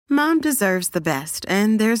Mom deserves the best,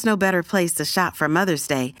 and there's no better place to shop for Mother's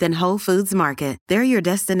Day than Whole Foods Market. They're your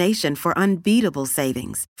destination for unbeatable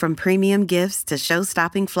savings, from premium gifts to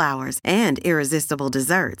show-stopping flowers and irresistible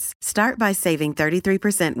desserts. Start by saving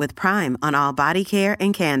 33% with Prime on all body care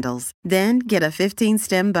and candles. Then get a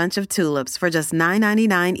 15-stem bunch of tulips for just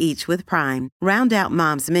 $9.99 each with Prime. Round out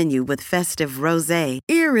Mom's menu with festive rosé,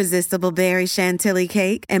 irresistible berry chantilly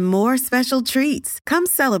cake, and more special treats. Come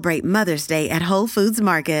celebrate Mother's Day at Whole Foods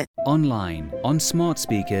Market. Online, on smart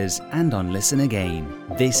speakers, and on Listen Again.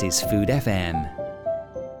 This is Food FM.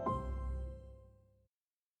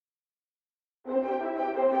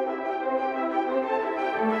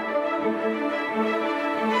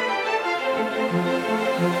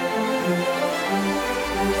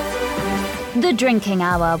 The Drinking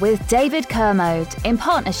Hour with David Kermode in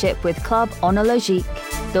partnership with Club Onologique.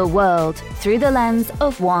 The world through the lens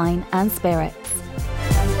of wine and spirits.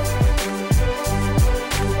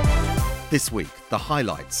 This week, the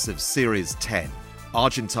highlights of Series 10.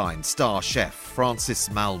 Argentine star chef Francis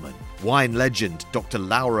Mallmann, wine legend Dr.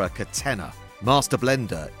 Laura Catena, master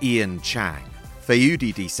blender Ian Chang,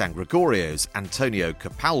 Feudy di San Gregorio's Antonio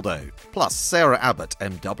Capaldo, plus Sarah Abbott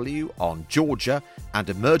MW on Georgia and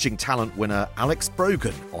emerging talent winner Alex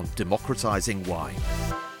Brogan on democratising wine.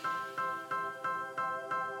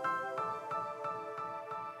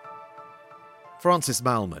 Francis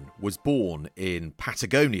Mallmann was born in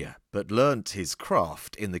Patagonia, but learnt his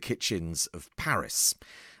craft in the kitchens of Paris.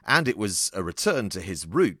 And it was a return to his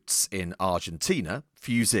roots in Argentina,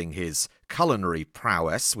 fusing his culinary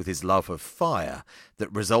prowess with his love of fire,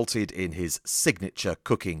 that resulted in his signature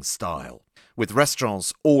cooking style. With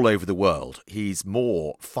restaurants all over the world, he's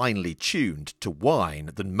more finely tuned to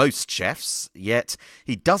wine than most chefs, yet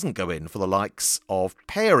he doesn't go in for the likes of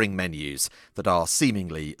pairing menus that are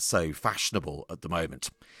seemingly so fashionable at the moment.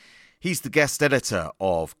 He's the guest editor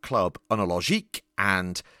of Club Onologique,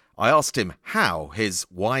 and I asked him how his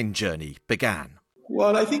wine journey began.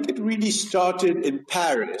 Well, I think it really started in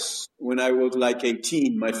Paris when I was like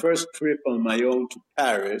 18. My first trip on my own to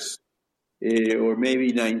Paris, or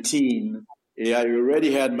maybe 19, I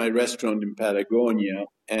already had my restaurant in Patagonia,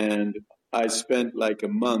 and I spent like a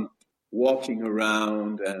month walking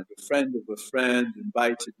around, and a friend of a friend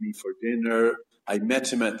invited me for dinner. I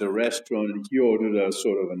met him at the restaurant, and he ordered a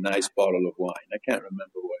sort of a nice bottle of wine. I can't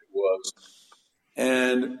remember what it was.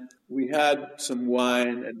 And we had some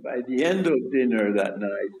wine, and by the end of dinner that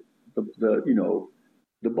night,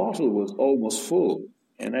 the bottle was almost full.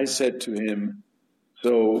 And I said to him,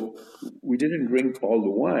 so we didn't drink all the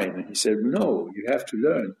wine. And he said, no, you have to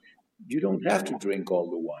learn. You don't have to drink all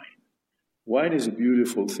the wine. Wine is a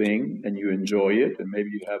beautiful thing, and you enjoy it, and maybe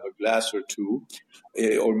you have a glass or two,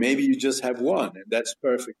 or maybe you just have one, and that's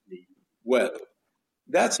perfectly well.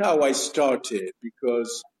 That's how I started,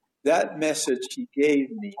 because that message he gave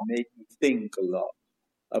me made me think a lot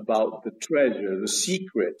about the treasure, the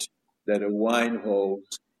secret that a wine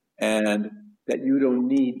holds, and that you don't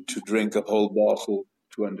need to drink a whole bottle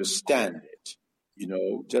to understand it. You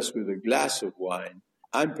know, just with a glass of wine,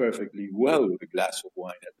 I'm perfectly well with a glass of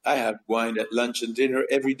wine. I have wine at lunch and dinner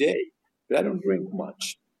every day, but I don't drink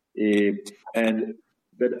much.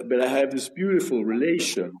 But I have this beautiful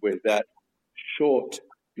relation with that short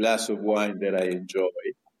glass of wine that I enjoy,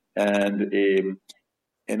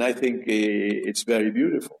 and I think it's very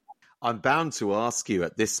beautiful. I'm bound to ask you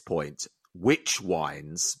at this point which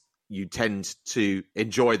wines you tend to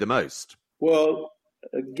enjoy the most. Well,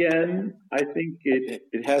 again, I think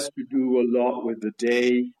it has to do a lot with the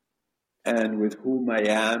day and with whom I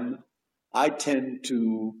am. I tend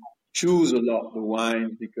to choose a lot the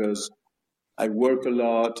wine because I work a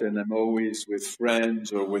lot and I'm always with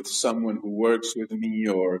friends or with someone who works with me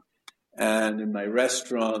and in my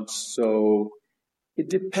restaurants. So it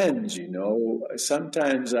depends, you know.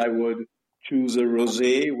 Sometimes I would choose a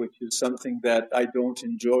rosé, which is something that I don't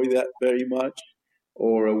enjoy that very much,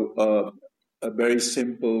 or a very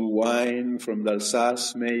simple wine from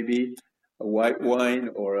Alsace, maybe a white wine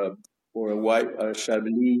or a white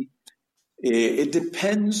Chablis. It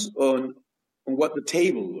depends on what the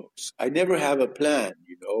table looks. I never have a plan,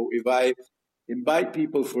 you know. If I invite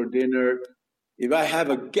people for dinner, if I have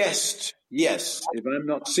a guest, yes. If I'm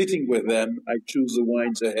not sitting with them, I choose the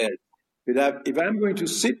wines ahead. But if I'm going to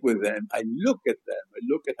sit with them, I look at them. I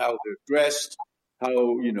look at how they're dressed,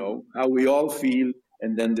 how we all feel,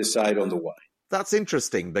 and then decide on the wine. That's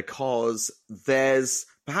interesting because there's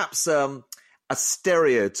perhaps a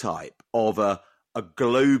stereotype of a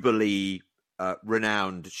globally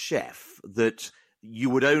renowned chef that you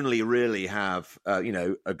would only really have,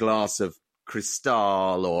 a glass of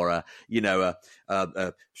Cristal or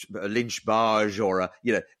a Lynch Barge or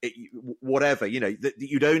whatever, that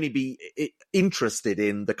you'd only be interested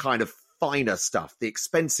in the kind of finer stuff, the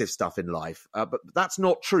expensive stuff in life. But that's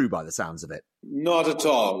not true by the sounds of it. Not at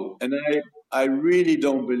all. And I really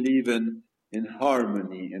don't believe in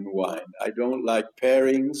harmony in wine. I don't like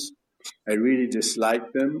pairings. I really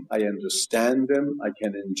dislike them. I understand them. I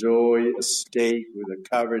can enjoy a steak with a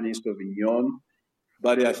Cabernet Sauvignon,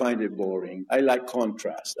 but I find it boring. I like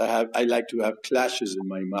contrast. I like to have clashes in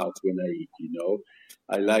my mouth when I eat,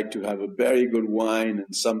 I like to have a very good wine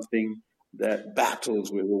and something that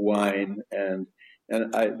battles with the wine, and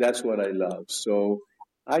that's what I love. So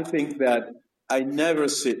I think that I never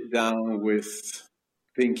sit down with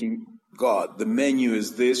thinking, God, the menu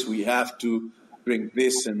is this, we have to drink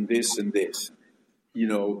this and this and this.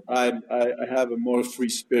 I have a more free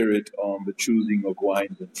spirit on the choosing of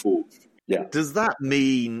wines and food. Yeah. Does that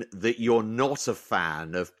mean that you're not a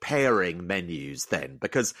fan of pairing menus then?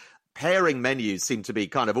 Because pairing menus seem to be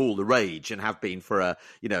kind of all the rage and have been for a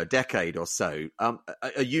decade or so. Are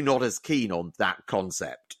you not as keen on that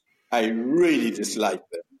concept? I really dislike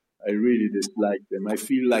them. I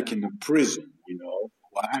feel like in a prison,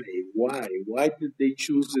 Why did they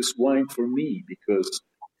choose this wine for me? Because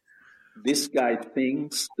this guy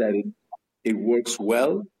thinks that it works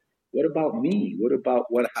well. What about me? What about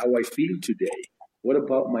how I feel today? What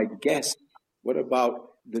about my guests? What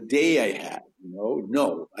about the day I had?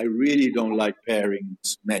 No, I really don't like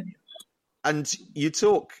pairings menus. And you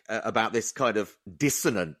talk about this kind of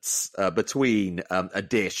dissonance between a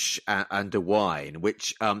dish and a wine,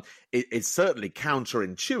 which is certainly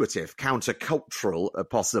counterintuitive, countercultural,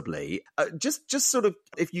 possibly. Just sort of,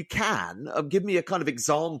 if you can, give me a kind of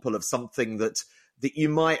example of something that you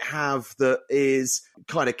might have that is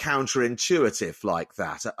kind of counterintuitive like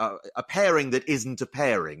that, a pairing that isn't a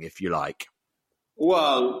pairing, if you like.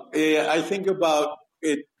 Well, I think about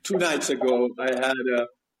it 2 nights ago. I had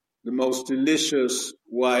the most delicious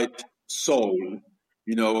white sole,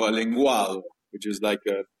 a lingual, which is like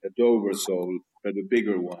a Dover sole, but a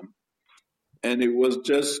bigger one. And it was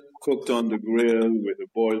just cooked on the grill with a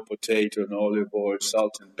boiled potato and olive oil,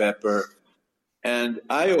 salt and pepper. And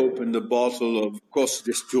I opened a bottle of Cos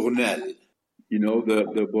d'Estournel,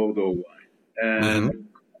 the Bordeaux wine. And it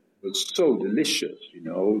was so delicious,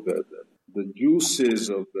 the juices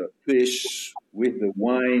of the fish with the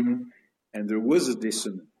wine. And there was a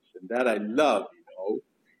dissonance. And that I love,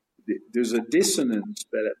 There's a dissonance,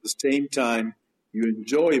 but at the same time, you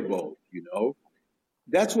enjoy both,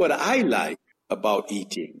 That's what I like about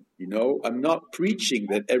eating, I'm not preaching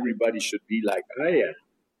that everybody should be like I am,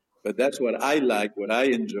 but that's what I like, what I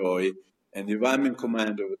enjoy. And if I'm in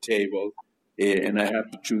command of a table and I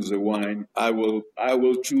have to choose a wine, I will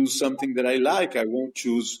choose something that I like. I won't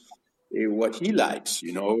choose what he likes,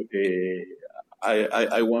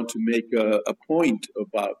 I want to make a point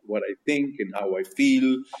about what I think and how I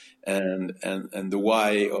feel and the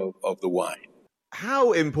why of the wine.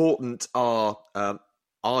 How important are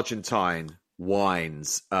Argentine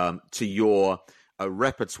wines to your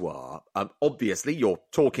repertoire? Obviously, you're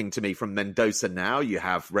talking to me from Mendoza now. You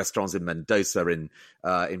have restaurants in Mendoza, in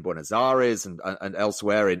Buenos Aires and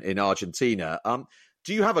elsewhere in Argentina.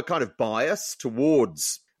 Do you have a kind of bias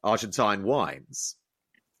towards Argentine wines?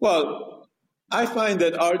 Well, I find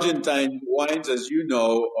that Argentine wines, as you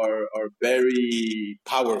know, are very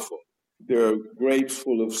powerful. They're grapes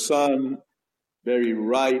full of sun, very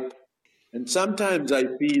ripe, and sometimes I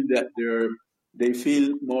feel that they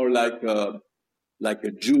feel more like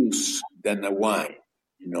a juice than a wine,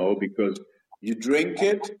 because you drink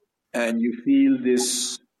it and you feel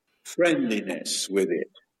this friendliness with it.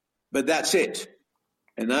 But that's it.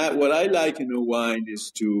 And what I like in a wine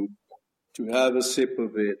is to have a sip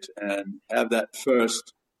of it and have that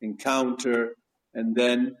first encounter. And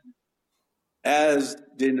then as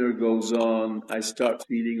dinner goes on, I start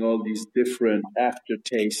feeling all these different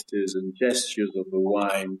aftertastes and gestures of the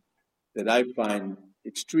wine that I find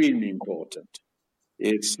extremely important.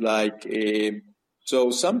 It's like, so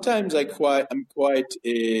sometimes I'm quite,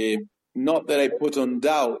 not that I put on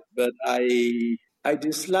doubt, but I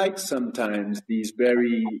dislike sometimes these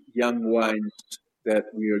very young wines that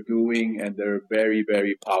we are doing, and they're very,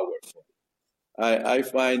 very powerful. I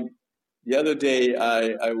find the other day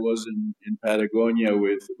I was in Patagonia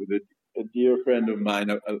with a dear friend of mine,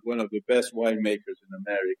 one of the best winemakers in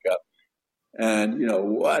America. And,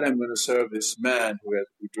 what I'm going to serve this man who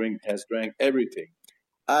has drank everything.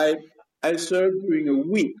 I served during a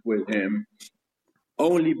week with him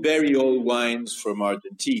only very old wines from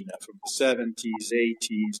Argentina, from the 70s,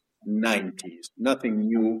 80s, 90s, nothing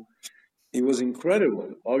new. it was incredible.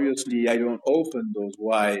 Obviously, I don't open those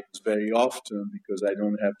wines very often because I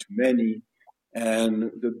don't have too many.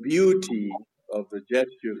 And the beauty of the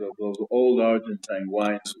gestures of those old Argentine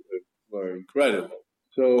wines were incredible.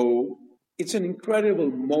 So it's an incredible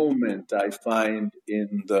moment I find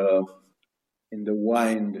in the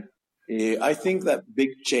wine. I think that big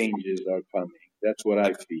changes are coming. That's what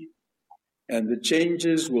I feel. And the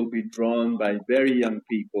changes will be drawn by very young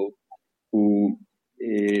people who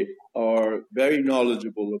are very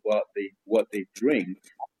knowledgeable about what they drink,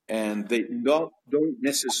 and they don't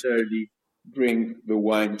necessarily drink the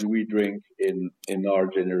wines we drink in our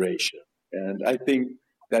generation. And I think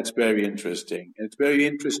that's very interesting. It's very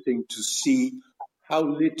interesting to see how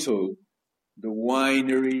little the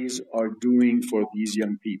wineries are doing for these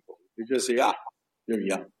young people. They just say, they're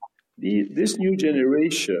young. This new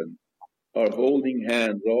generation are holding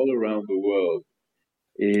hands all around the world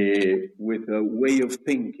with a way of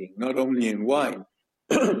thinking, not only in wine,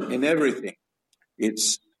 in everything.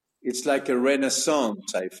 It's like a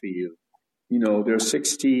renaissance, I feel. You know, they're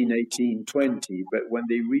 16, 18, 20, but when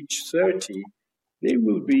they reach 30, they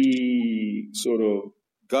will be sort of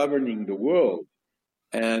governing the world,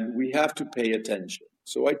 and we have to pay attention.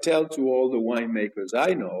 So I tell to all the winemakers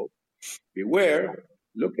I know, beware,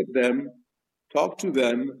 look at them, talk to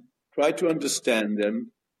them, try to understand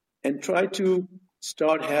them, and try to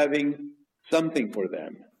start having something for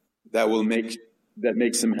them that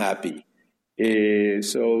makes them happy.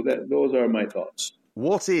 So those are my thoughts.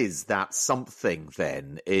 What is that something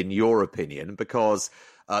then, in your opinion? Because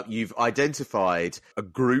you've identified a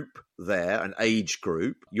group there, an age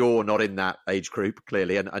group. You're not in that age group,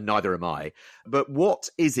 clearly, and neither am I. But what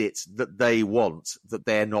is it that they want that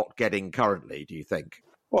they're not getting currently, do you think?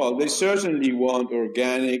 Well, they certainly want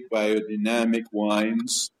organic, biodynamic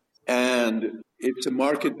wines, and it's a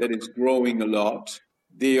market that is growing a lot.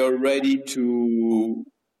 They are ready to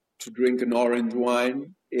drink an orange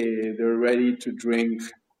wine. They're ready to drink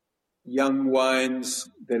young wines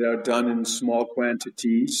that are done in small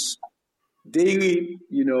quantities. They,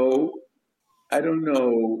 I don't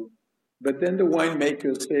know, but then the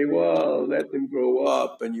winemakers say, well, let them grow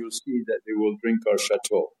up and you'll see that they will drink our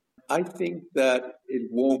Chateau. I think that it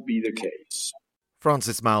won't be the case.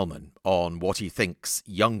 Francis Mallmann on what he thinks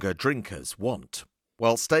younger drinkers want.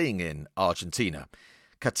 While staying in Argentina,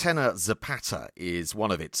 Catena Zapata is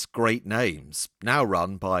one of its great names, now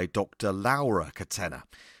run by Dr. Laura Catena,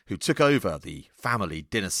 who took over the family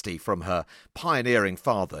dynasty from her pioneering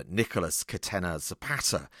father, Nicolas Catena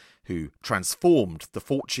Zapata, who transformed the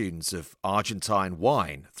fortunes of Argentine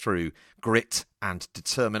wine through grit and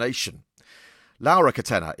determination. Laura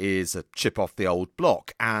Catena is a chip off the old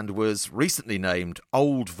block and was recently named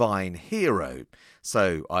Old Vine Hero.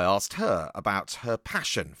 So I asked her about her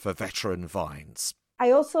passion for veteran vines. I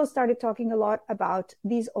also started talking a lot about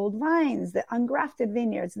these old vines, the ungrafted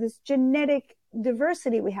vineyards, this genetic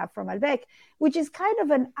diversity we have from Malbec, which is kind of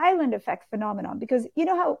an island effect phenomenon. Because you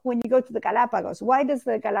know how when you go to the Galapagos, why does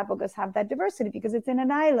the Galapagos have that diversity? Because it's in an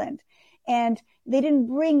island. And they didn't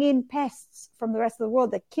bring in pests from the rest of the world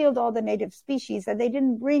that killed all the native species, and they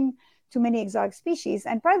didn't bring too many exotic species.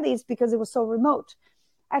 And partly it's because it was so remote.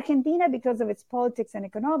 Argentina, because of its politics and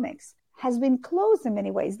economics, has been closed in many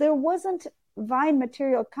ways. There wasn't vine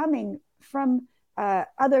material coming from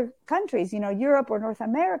other countries, Europe or North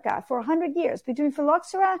America, for 100 years. Between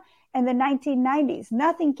Phylloxera and the 1990s,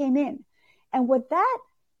 nothing came in. And what that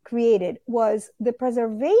created was the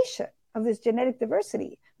preservation of this genetic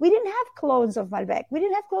diversity. We didn't have clones of Malbec. We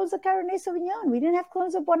didn't have clones of Cabernet Sauvignon. We didn't have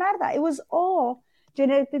clones of Bonarda. It was all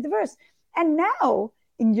genetically diverse. And now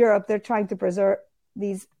in Europe, they're trying to preserve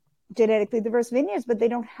these genetically diverse vineyards, but they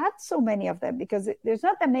don't have so many of them because there's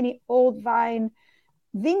not that many old vine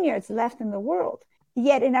vineyards left in the world.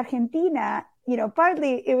 Yet in Argentina,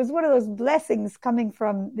 partly it was one of those blessings coming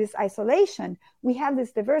from this isolation. We have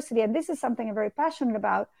this diversity, and this is something I'm very passionate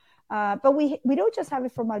about. But we don't just have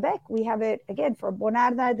it for Malbec. We have it, again, for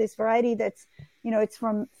Bonarda, this variety that's, it's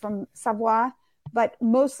from Savoie, but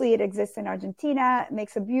mostly it exists in Argentina. It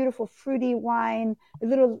makes a beautiful fruity wine, a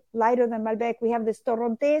little lighter than Malbec. We have this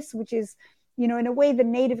Torrontés, which is, in a way, the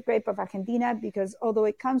native grape of Argentina, because although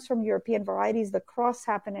it comes from European varieties, the cross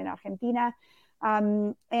happened in Argentina.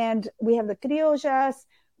 And we have the Criollas.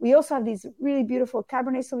 We also have these really beautiful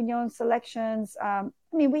Cabernet Sauvignon selections.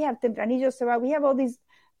 We have Tempranillo, Syrah. We have all these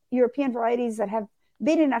European varieties that have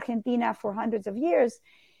been in Argentina for hundreds of years.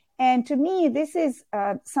 And to me, this is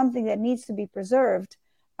something that needs to be preserved.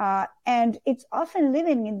 And it's often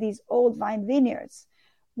living in these old vine vineyards,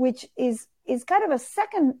 which is kind of a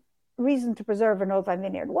second reason to preserve an old vine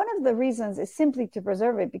vineyard. One of the reasons is simply to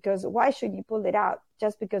preserve it, because why should you pull it out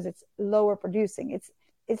just because it's lower producing? It's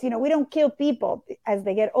we don't kill people as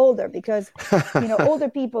they get older, because older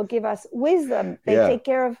people give us wisdom. They take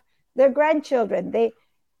care of their grandchildren.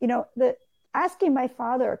 Asking my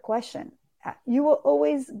father a question, you will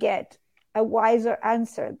always get a wiser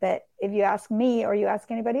answer that if you ask me or you ask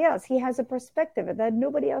anybody else. He has a perspective that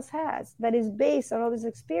nobody else has, that is based on all this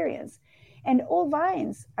experience. And old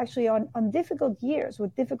vines, actually, on difficult years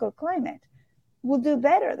with difficult climate, will do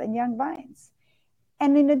better than young vines.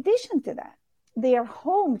 And in addition to that, they are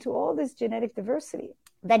home to all this genetic diversity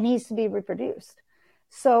that needs to be reproduced.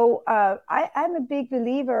 So I'm a big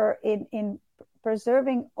believer in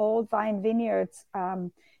preserving old vine vineyards,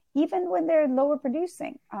 even when they're lower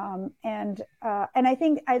producing. And I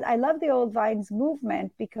think I love the old vines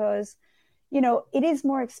movement because, it is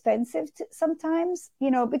more expensive sometimes,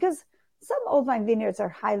 because some old vine vineyards are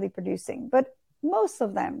highly producing, but most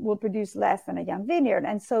of them will produce less than a young vineyard.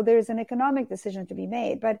 And so there's an economic decision to be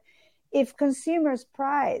made. But if consumers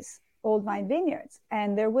prize old vine vineyards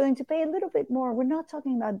and they're willing to pay a little bit more, we're not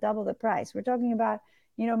talking about double the price. We're talking about,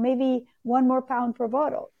 maybe 1 more pound per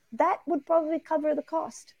bottle. That would probably cover the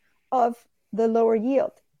cost of the lower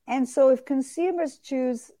yield. And so if consumers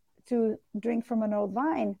choose to drink from an old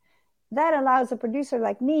vine, that allows a producer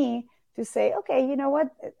like me to say, okay, you know what?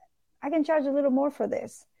 I can charge a little more for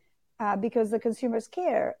this because the consumers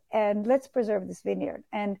care, and let's preserve this vineyard.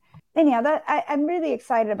 And anyhow, I'm really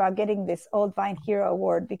excited about getting this Old Vine Hero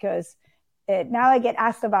Award, because now I get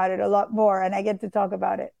asked about it a lot more and I get to talk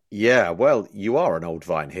about it. Yeah, well, you are an Old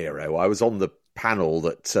Vine hero. I was on the panel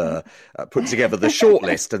that put together the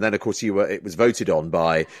shortlist, and then, of course, it was voted on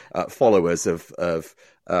by followers of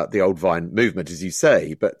the Old Vine movement, as you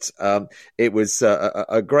say. But it was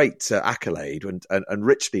a great accolade and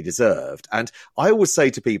richly deserved. And I always say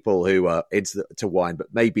to people who are into wine but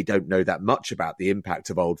maybe don't know that much about the impact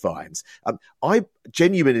of old vines, I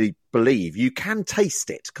genuinely believe you can taste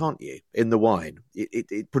it, can't you, in the wine?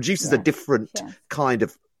 It produces a different kind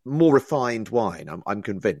of more refined wine. I'm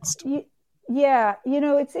convinced. Yeah,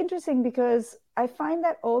 it's interesting because I find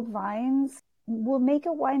that old vines will make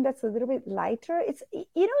a wine that's a little bit lighter.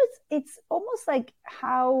 It's almost like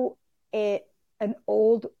how an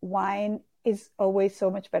old wine is always so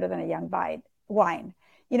much better than a young wine.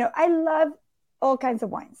 I love all kinds of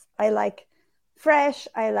wines. I like fresh,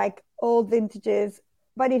 I like old vintages.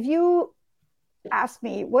 But if you ask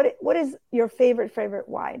me, what is your favorite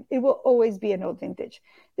wine? It will always be an old vintage.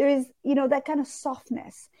 There is, that kind of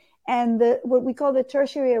softness. And what we call the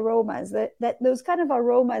tertiary aromas, that those kind of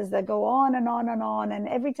aromas that go on and on and on. And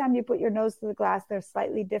every time you put your nose to the glass, they're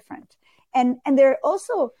slightly different. And they're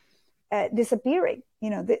also disappearing.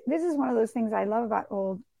 This is one of those things I love about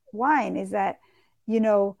old wine, is that,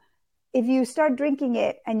 if you start drinking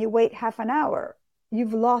it and you wait half an hour,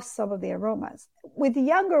 you've lost some of the aromas. With the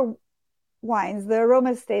younger wines, the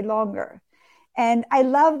aromas stay longer. And I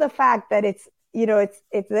love the fact that it's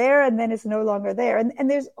there and then it's no longer there. And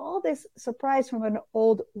there's all this surprise from an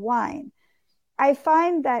old wine. I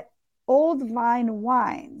find that old vine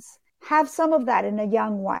wines have some of that in a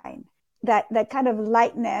young wine, that kind of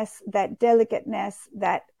lightness, that delicateness,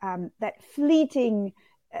 that fleeting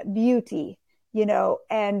beauty,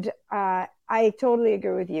 and I totally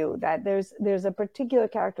agree with you that there's a particular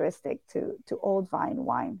characteristic to old vine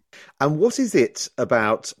wine. And what is it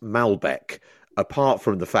about Malbec, apart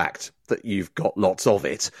from the fact that you've got lots of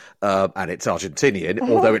it, and it's Argentinian,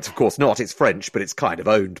 although it's of course not, it's French, but it's kind of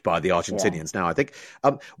owned by the Argentinians now, I think.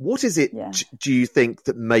 What is it, do you think,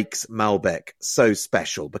 that makes Malbec so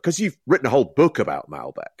special? Because you've written a whole book about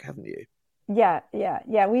Malbec, haven't you? Yeah.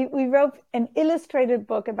 We wrote an illustrated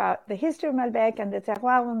book about the history of Malbec and the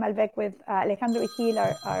terroir of Malbec with Alejandro Vigil,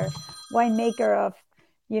 our winemaker of,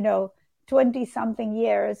 20-something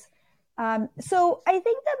years. So I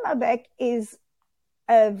think that Malbec is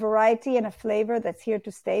a variety and a flavor that's here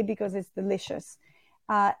to stay because it's delicious.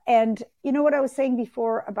 And what I was saying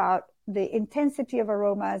before about the intensity of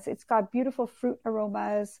aromas, it's got beautiful fruit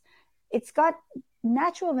aromas. It's got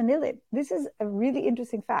natural vanillin. This is a really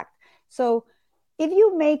interesting fact. So if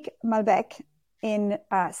you make Malbec in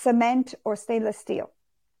cement or stainless steel,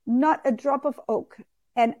 not a drop of oak,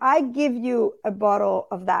 and I give you a bottle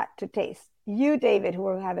of that to taste, you, David, who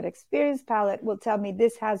will have an experienced palate, will tell me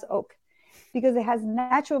this has oak because it has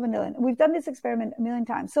natural vanillin. We've done this experiment a million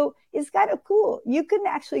times. So it's kind of cool. You can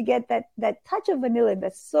actually get that touch of vanillin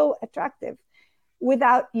that's so attractive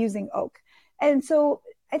without using oak. And so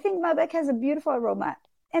I think Malbec has a beautiful aroma.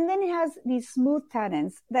 And then it has these smooth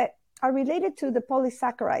tannins that are related to the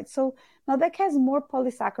polysaccharides. So Malbec has more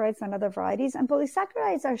polysaccharides than other varieties, and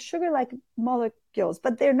polysaccharides are sugar-like molecules,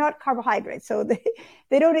 but they're not carbohydrates. So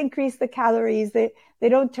they don't increase the calories. They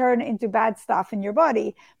don't turn into bad stuff in your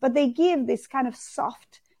body, but they give this kind of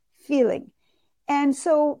soft feeling. And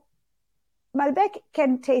so Malbec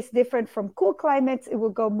can taste different from cool climates. It will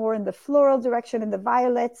go more in the floral direction, in the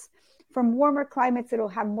violets. From warmer climates, it'll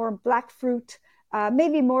have more black fruit,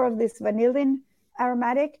 maybe more of this vanillin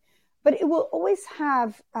aromatic, but it will always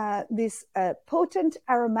have these potent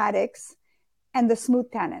aromatics and the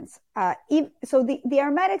smooth tannins. So the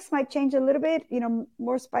aromatics might change a little bit,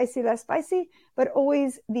 more spicy, less spicy, but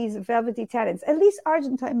always these velvety tannins, at least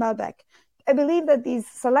Argentine Malbec. I believe that these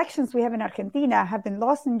selections we have in Argentina have been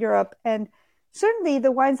lost in Europe, and certainly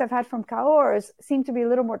the wines I've had from Cahors seem to be a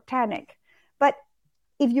little more tannic. But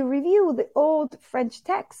if you review the old French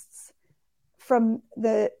texts from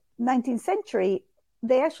the 19th century,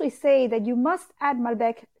 they actually say that you must add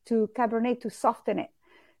Malbec to Cabernet to soften it.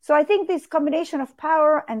 So I think this combination of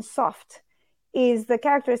power and soft is the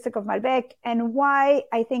characteristic of Malbec, and why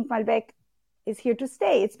I think Malbec is here to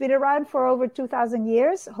stay. It's been around for over 2,000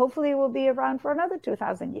 years. Hopefully it will be around for another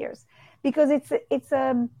 2,000 years, because it's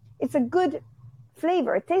a good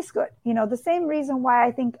flavor. It tastes good. The same reason why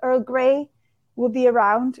I think Earl Grey will be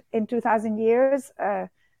around in 2,000 years.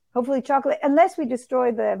 Hopefully chocolate, unless we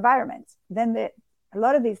destroy the environment, then a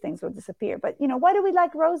lot of these things will disappear. But, why do we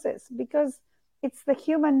like roses? Because it's the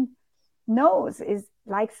human nose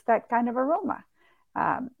likes that kind of aroma,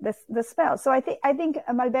 the smell. So I think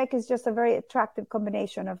Malbec is just a very attractive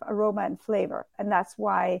combination of aroma and flavor. And that's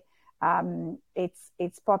why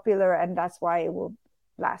it's popular, and that's why it will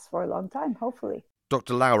last for a long time, hopefully.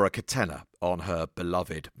 Dr. Laura Catena on her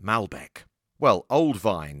beloved Malbec. Well, Old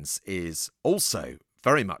Vines is also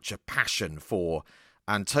very much a passion for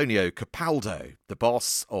Antonio Capaldo, the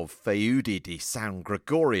boss of Feudi di San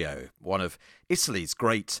Gregorio, one of Italy's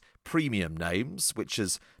great premium names, which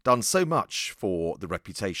has done so much for the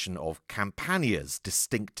reputation of Campania's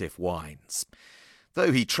distinctive wines.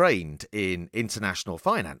 Though he trained in international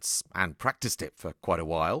finance and practiced it for quite a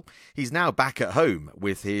while, he's now back at home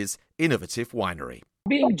with his innovative winery.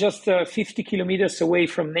 Being just 50 kilometers away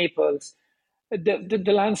from Naples,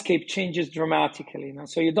 the landscape changes dramatically.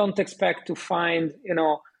 So you don't expect to find,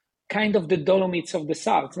 kind of the Dolomites of the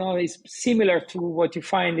south. No, it's similar to what you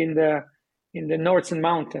find in the northern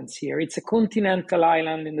mountains here. It's a continental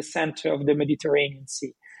island in the center of the Mediterranean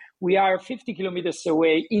Sea. We are 50 kilometers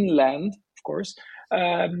away inland, of course.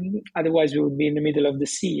 Otherwise, we would be in the middle of the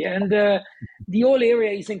sea. And the whole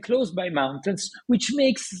area is enclosed by mountains, which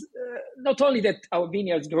makes not only that our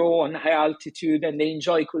vineyards grow on high altitude and they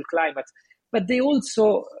enjoy cool climate, but we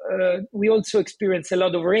also experience a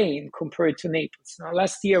lot of rain compared to Naples. Now,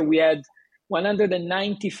 last year we had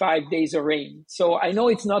 195 days of rain. So I know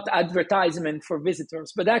it's not advertisement for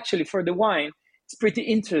visitors, but actually for the wine, it's pretty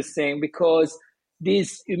interesting because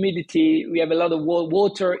this humidity, we have a lot of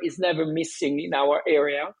water is never missing in our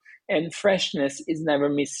area, and freshness is never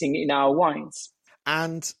missing in our wines.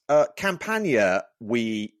 And Campania,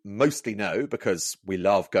 we mostly know because we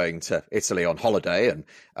love going to Italy on holiday, and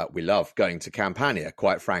we love going to Campania,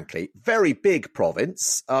 quite frankly. Very big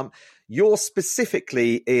province. You're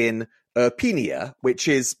specifically in Irpinia, which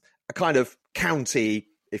is a kind of county,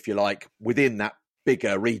 if you like, within that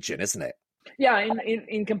bigger region, isn't it? Yeah,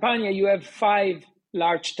 in Campania, you have 5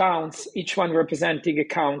 large towns, each one representing a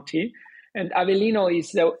county. And Avellino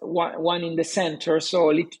is the one in the center,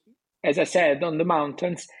 so as I said, on the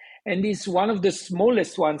mountains. And is one of the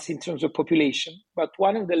smallest ones in terms of population, but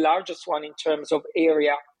one of the largest one in terms of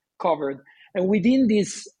area covered. And within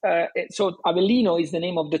this, so Avellino is the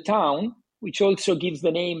name of the town, which also gives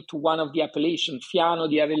the name to one of the appellations. Fiano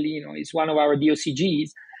di Avellino is one of our DOCGs.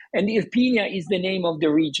 And Irpinia is the name of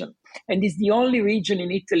the region. And it's the only region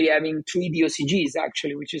in Italy having 3 DOCGs,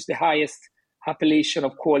 actually, which is the highest appellation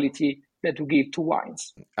of quality that we give to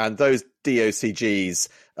wines. And those DOCGs,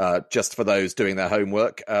 just for those doing their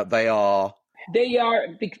homework, they are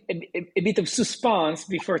a bit of suspense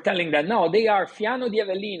before telling that. No, they are Fiano di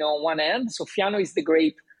Avellino on one end. So Fiano is the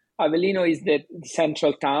grape, Avellino is the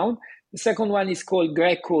central town. The second one is called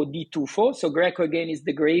Greco di Tufo. So Greco again is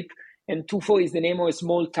the grape, and Tufo is the name of a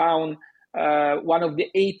small town, one of the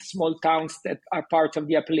 8 small towns that are part of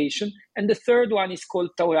the appellation. And the third one is called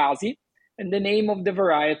Taurasi, and the name of the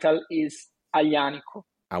varietal is Aglianico.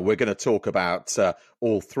 And we're going to talk about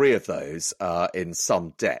all 3 of those in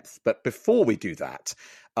some depth. But before we do that,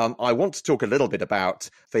 I want to talk a little bit about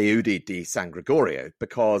Feudi di San Gregorio,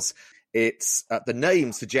 because it's the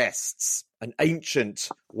name suggests an ancient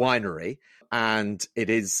winery. and it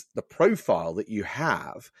is the profile that you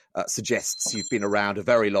have suggests you've been around a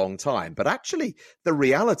very long time. But actually, the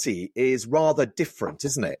reality is rather different,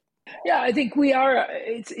 isn't it? Yeah, I think we are.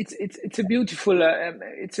 It's a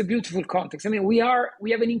beautiful context. I mean, we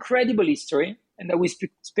have an incredible history, and we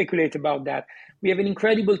speculate about that. We have an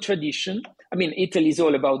incredible tradition. I mean, Italy is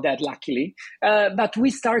all about that, luckily. But we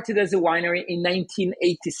started as a winery in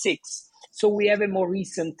 1986, so we have a more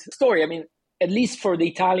recent story. I mean, at least for the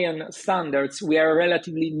Italian standards, we are a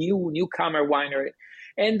relatively newcomer winery,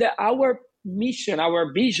 and our mission,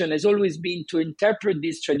 our vision, has always been to interpret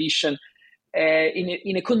this tradition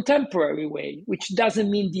in a contemporary way, which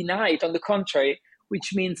doesn't mean deny it. On the contrary,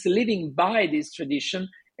 which means living by this tradition,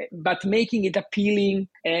 but making it appealing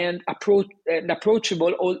and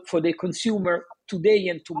approachable for the consumer today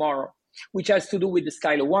and tomorrow, which has to do with the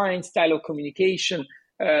style of wine, style of communication,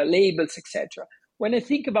 labels, etc. When I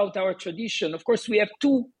think about our tradition, of course, we have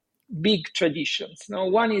two big traditions. Now,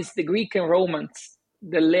 one is the Greek and Romans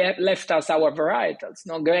that left us our varietals.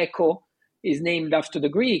 Now, Greco is named after the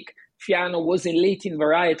Greek. Fiano was a Latin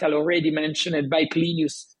varietal already mentioned by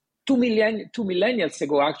Plinius 2 millennials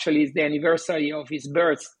ago. Actually, is the anniversary of his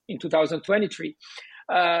birth in 2023.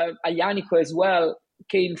 Aglianico as well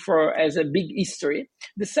came as a big history.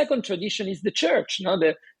 The second tradition is the church.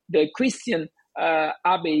 The Christian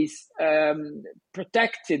abbeys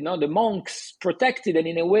protected, the monks protected and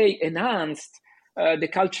in a way enhanced the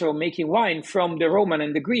culture of making wine from the Roman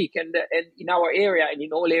and the Greek. And in our area and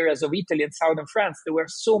in all areas of Italy and southern France, there were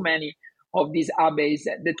so many of these abbeys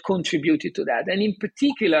that contributed to that. And in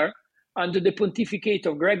particular, under the pontificate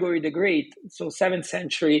of Gregory the Great, so 7th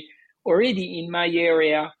century, already in my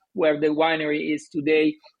area where the winery is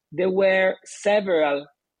today, there were several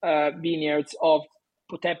vineyards of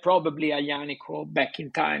probably Aglianico back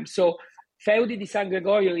in time. So Feudi di San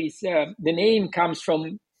Gregorio is, the name comes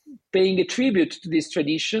from paying a tribute to this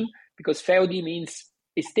tradition, because feudi means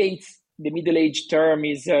estates. The Middle Age term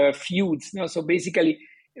is feuds. So basically,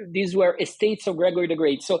 these were estates of Gregory the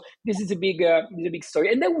Great. So this is a big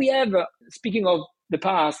story. And then we have, speaking of the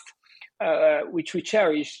past, which we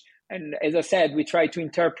cherish, and as I said, we try to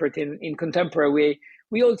interpret in contemporary way.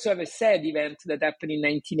 We also have a sad event that happened in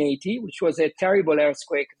 1980, which was a terrible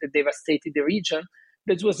earthquake that devastated the region.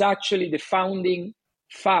 That was actually the founding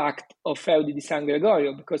fact of Feudi di San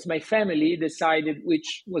Gregorio, because my family decided,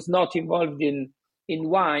 which was not involved in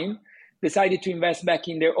wine, decided to invest back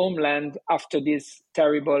in their homeland after this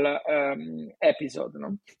terrible episode.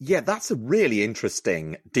 Yeah, that's a really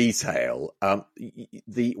interesting detail.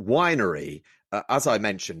 The winery, as I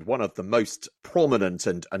mentioned, one of the most prominent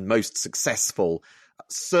and most successful,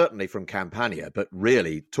 certainly from Campania, but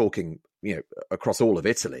really talking across all of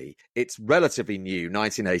Italy. It's relatively new,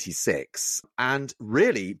 1986, and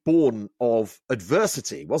really born of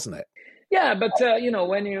adversity, wasn't it? Yeah, but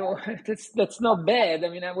when that's not bad. I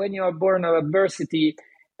mean, when you are born of adversity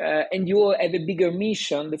and you have a bigger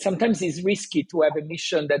mission, that sometimes it's risky to have a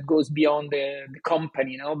mission that goes beyond the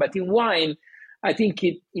company, But in wine, I think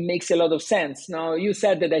it makes a lot of sense. Now, you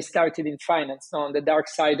said that I started in finance, on the dark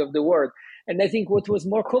side of the world. And I think what was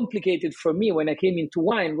more complicated for me when I came into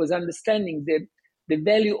wine was understanding the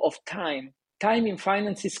value of time. Time in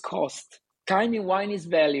finance is cost. Time in wine is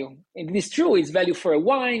value. And it is true, it's value for a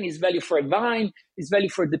wine, it's value for a vine, it's value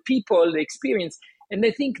for the people, the experience. And I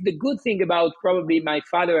think the good thing about probably my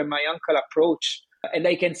father and my uncle approach, and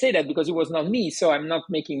I can say that because it was not me, so I'm not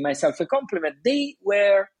making myself a compliment, they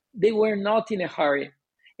were not in a hurry.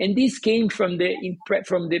 And this came from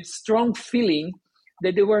the strong feeling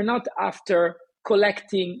that they were not after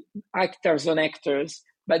collecting hectares on hectares,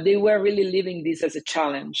 but they were really living this as a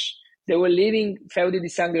challenge. They were living Feudi di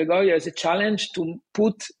San Gregorio as a challenge to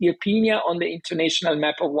put Irpinia on the international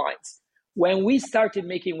map of wines. When we started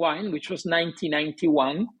making wine, which was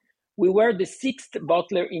 1991, we were the 6th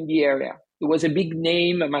bottler in the area. It was a big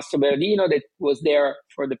name, Mastro Bernardino, that was there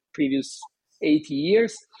for the previous 80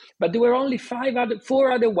 years, but there were only 4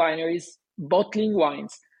 other wineries bottling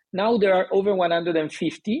wines. Now there are over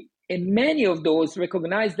 150, and many of those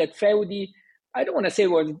recognize that Feudi, I don't want to say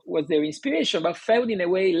was their inspiration, but Feudi in a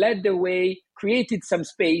way led the way, created some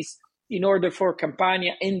space in order for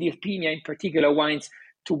Campania and Irpinia in particular wines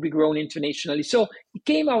to be grown internationally. So it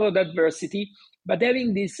came out of adversity, but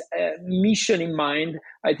having this mission in mind,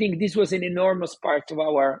 I think this was an enormous part of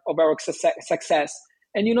our success.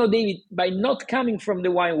 And David, by not coming from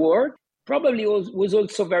the wine world, probably was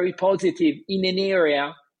also very positive in an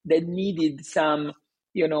area that needed some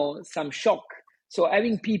shock. So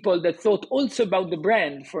having people that thought also about the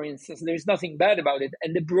brand, for instance, there's nothing bad about it.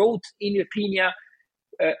 And they brought in Irpinia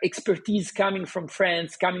expertise coming from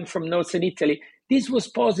France, coming from Northern Italy. this was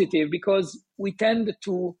positive because we tended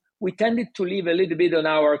to live a little bit on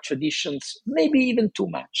our traditions, maybe even too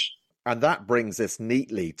much. And that brings us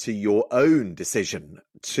neatly to your own decision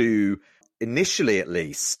to, initially at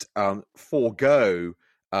least, forego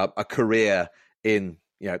a career in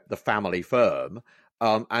the family firm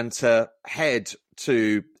and to head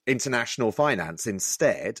to international finance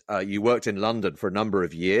instead. You worked in London for a number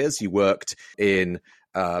of years. You worked in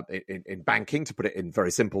banking, to put it in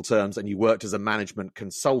very simple terms, and you worked as a management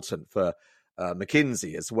consultant for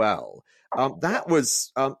McKinsey as well. Why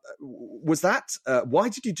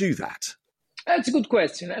did you do that? That's a good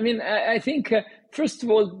question. I mean, I think, first of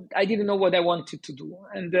all, I didn't know what I wanted to do.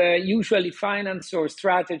 And usually finance or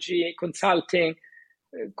strategy, consulting,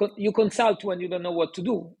 you consult when you don't know what to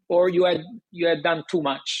do, or you had done too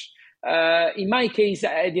much. In my case,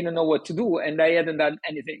 I didn't know what to do, and I hadn't done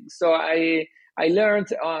anything. So I learned,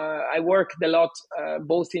 I worked a lot,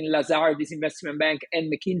 both in Lazard, this investment bank,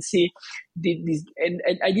 and McKinsey.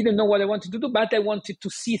 And I didn't know what I wanted to do, but I wanted to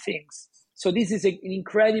see things. So this is an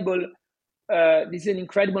incredible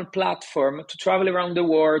platform to travel around the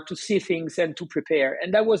world, to see things and to prepare.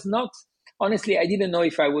 And that was not, honestly, I didn't know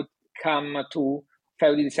if I would come to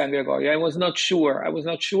Feudo di San Gregorio. I was not sure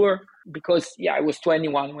because, I was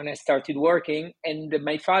 21 when I started working, and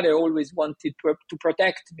my father always wanted to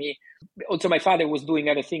protect me. Also, my father was doing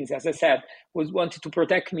other things, as I said, wanted to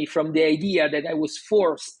protect me from the idea that I was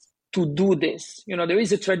forced to do this. There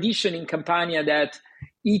is a tradition in Campania that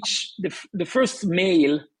the first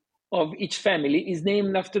male of each family is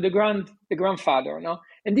named after the grandfather. No?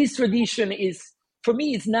 And this tradition is, for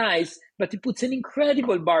me, it's nice, but it puts an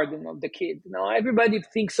incredible burden on the kid. Everybody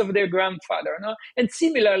thinks of their grandfather. No? And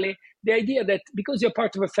similarly, the idea that because you're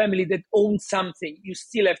part of a family that owns something, you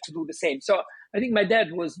still have to do the same. So I think my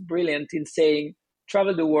dad was brilliant in saying,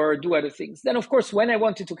 travel the world, do other things. Then, of course, when I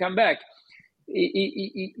wanted to come back,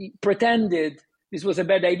 he pretended this was a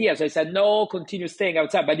bad idea. So I said, no, continue staying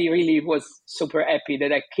outside. But he really was super happy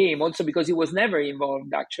that I came, also because he was never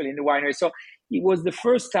involved actually in the winery. So it was the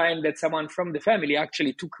first time that someone from the family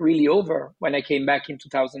actually took really over when I came back in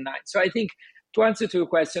 2009. So I think, to answer to your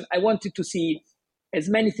question, I wanted to see as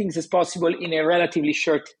many things as possible in a relatively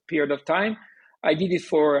short period of time. I did it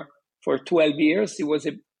for 12 years. It was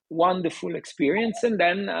a wonderful experience. And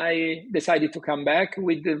then I decided to come back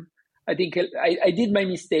I think I did my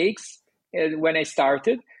mistakes when I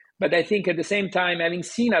started, but I think at the same time, having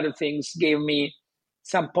seen other things gave me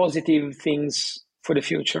some positive things for the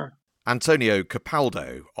future. Antonio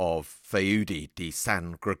Capaldo of Feudo di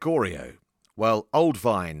San Gregorio. Well, old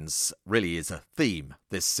vines really is a theme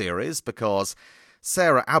this series because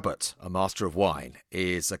Sarah Abbott, a Master of Wine,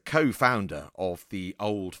 is a co-founder of the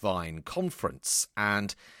Old Vine Conference,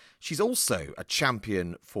 and she's also a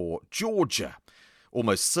champion for Georgia,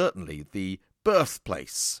 almost certainly the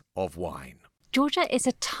birthplace of wine. Georgia is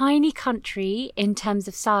a tiny country in terms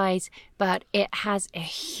of size, but it has a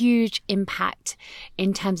huge impact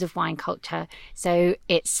in terms of wine culture. So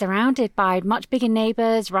it's surrounded by much bigger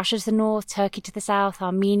neighbours, Russia to the north, Turkey to the south,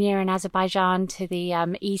 Armenia and Azerbaijan to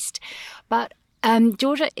the east. But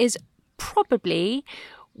Georgia is probably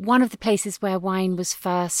one of the places where wine was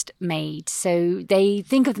first made. So they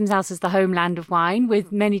think of themselves as the homeland of wine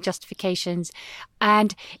with many justifications.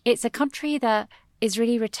 And it's a country that is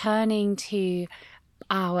really returning to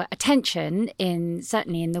our attention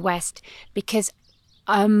certainly in the West, because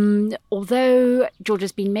although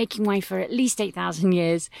Georgia's been making wine for at least 8,000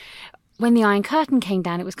 years, when the Iron Curtain came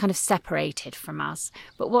down, it was kind of separated from us.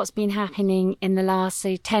 But what's been happening in the last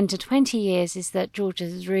 10 to 20 years is that Georgia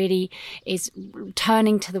is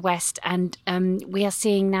turning to the West. And we are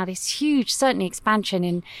seeing now this huge, certainly expansion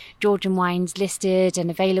in Georgian wines listed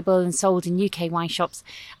and available and sold in UK wine shops.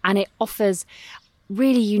 And it offers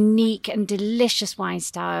really unique and delicious wine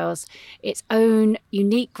styles, its own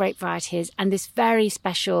unique grape varieties, and this very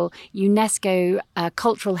special UNESCO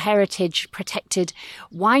cultural heritage protected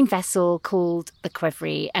wine vessel called the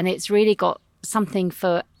Qvevri. And it's really got something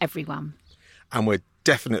for everyone. And we're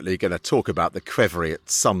definitely going to talk about the Qvevri at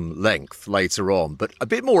some length later on, but a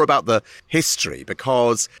bit more about the history,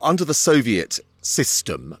 because under the Soviet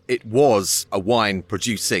system, it was a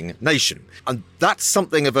wine-producing nation. And that's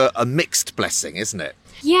something of a mixed blessing, isn't it?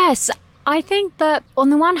 Yes, I think that on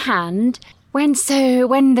the one hand, when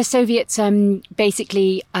the Soviets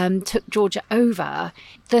basically took Georgia over,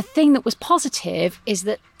 the thing that was positive is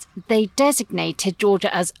that they designated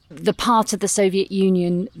Georgia as the part of the Soviet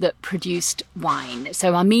Union that produced wine.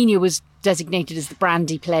 So Armenia was designated as the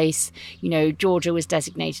brandy place, Georgia was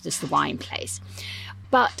designated as the wine place.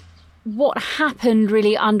 But what happened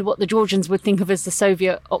really under what the Georgians would think of as the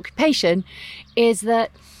Soviet occupation is that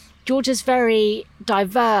Georgia's very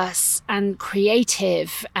diverse and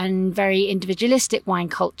creative and very individualistic wine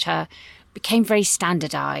culture became very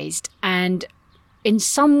standardized and in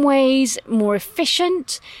some ways more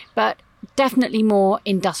efficient, but definitely more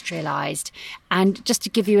industrialized. And just to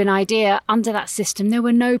give you an idea, under that system, there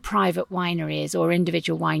were no private wineries or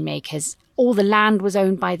individual winemakers. All the land was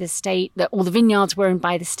owned by the state, all the vineyards were owned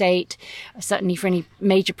by the state, certainly for any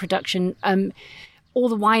major production. All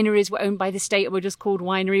the wineries were owned by the state and were just called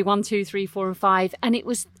Winery 1, 2, 3, 4, and 5. And it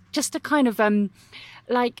was just a kind of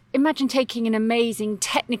like, imagine taking an amazing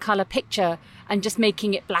Technicolor picture and just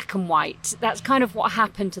making it black and white. That's kind of what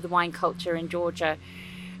happened to the wine culture in Georgia.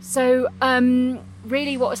 So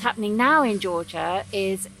really what was happening now in Georgia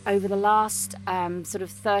is over the last sort of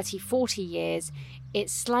 30, 40 years,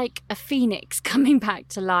 it's like a phoenix coming back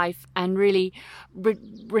to life and really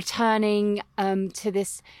returning to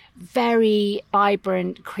this very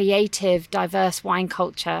vibrant, creative, diverse wine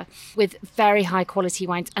culture with very high quality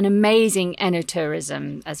wines and amazing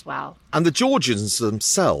enotourism as well. And the Georgians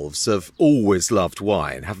themselves have always loved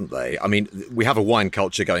wine, haven't they? I mean, we have a wine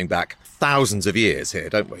culture going back thousands of years here,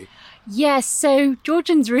 don't we? Yes, so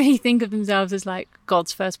Georgians really think of themselves as like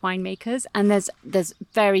God's first winemakers, and there's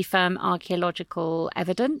very firm archaeological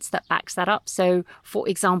evidence that backs that up. So, for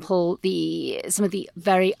example, some of the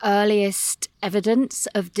very earliest evidence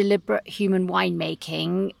of deliberate human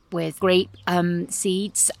winemaking with grape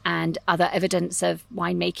seeds and other evidence of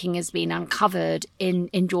winemaking has been uncovered in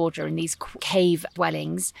Georgia in these cave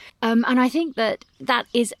dwellings. And I think that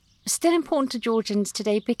is still important to Georgians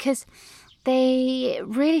today because they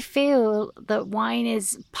really feel that wine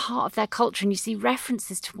is part of their culture, and you see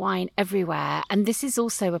references to wine everywhere. And this is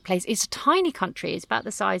also a place, it's a tiny country, it's about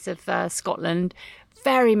the size of Scotland,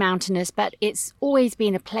 very mountainous, but it's always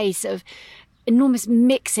been a place of enormous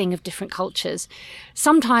mixing of different cultures,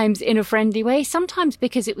 sometimes in a friendly way, sometimes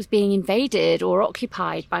because it was being invaded or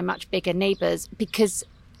occupied by much bigger neighbours, because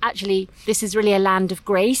actually, this is really a land of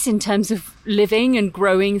grace in terms of living and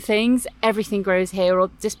growing things. Everything grows here, or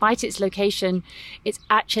despite its location, it's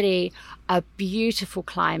actually a beautiful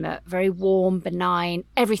climate, very warm, benign,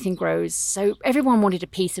 everything grows. So everyone wanted a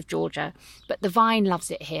piece of Georgia, but the vine loves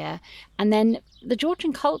it here. And then the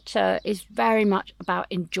Georgian culture is very much about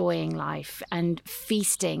enjoying life and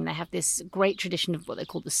feasting. They have this great tradition of what they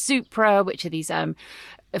call the supra, which are these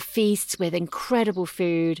feasts with incredible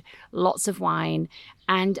food, lots of wine.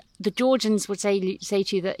 And the Georgians would say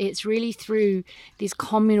to you that it's really through this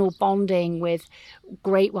communal bonding with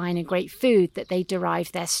great wine and great food that they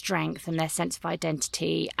derive their strength and their sense of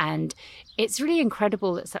identity. And it's really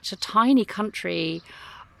incredible that such a tiny country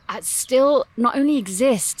still not only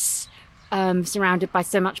exists surrounded by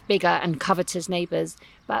so much bigger and covetous neighbours,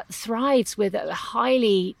 but thrives with a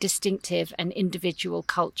highly distinctive and individual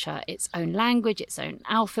culture, its own language, its own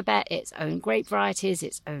alphabet, its own grape varieties,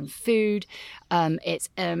 its own food, its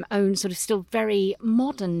own sort of still very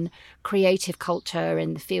modern creative culture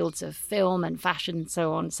in the fields of film and fashion and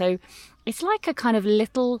so on. So it's like a kind of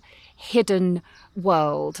little hidden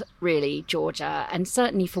world, really, Georgia. And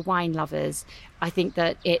certainly for wine lovers, I think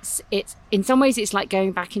that it's in some ways it's like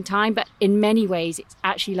going back in time, but in many ways it's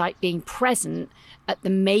actually like being present at the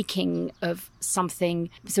making of something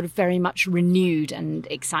sort of very much renewed and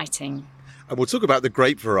exciting. And we'll talk about the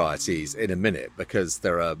grape varieties in a minute because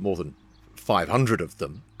there are more than 500 of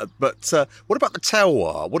them. But what about the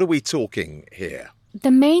terroir? What are we talking here?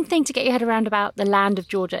 The main thing to get your head around about the land of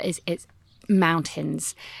Georgia is its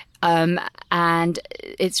mountains. And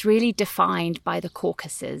it's really defined by the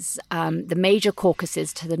Caucasus, the major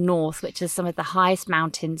Caucasus to the north, which are some of the highest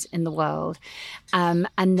mountains in the world. And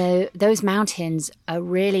those mountains are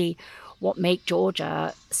really what make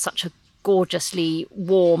Georgia such a gorgeously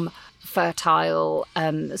warm, fertile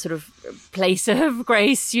sort of place of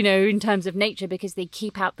grace, you know, in terms of nature, because they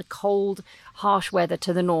keep out the cold, harsh weather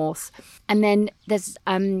to the north. And then there's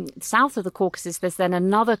south of the Caucasus, there's then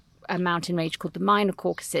another mountain range called the Minor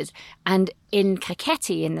Caucasus. And in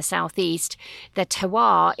Kakheti in the southeast, the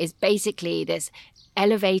terroir is basically this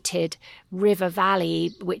elevated river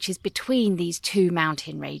valley which is between these two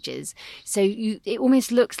mountain ranges. So it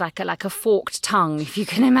almost looks like a forked tongue, if you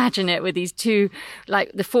can imagine it, with these two,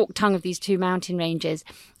 like the forked tongue of these two mountain ranges.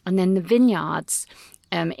 And then the vineyards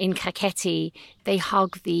in Kakheti, they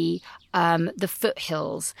hug the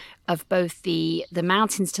foothills of both the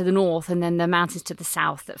mountains to the north and then the mountains to the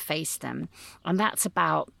south that face them. And that's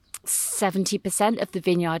about 70% of the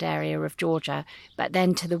vineyard area of Georgia. But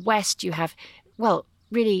then to the west, you have, well,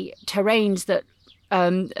 really terrains that,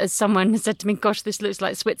 as someone said to me, gosh, this looks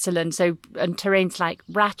like Switzerland. So, and terrains like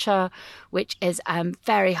Racha, which is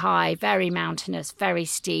very high, very mountainous, very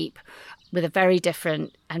steep, with a very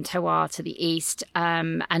different terroir to the east,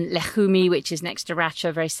 and Lechumi, which is next to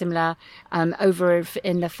Racha, very similar. Over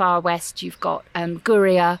in the far west, you've got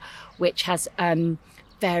Guria, which has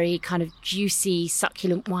very kind of juicy,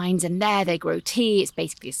 succulent wines, and there they grow tea. It's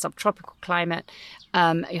basically a subtropical climate.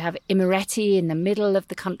 You have Imereti in the middle of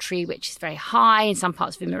the country, which is very high. In some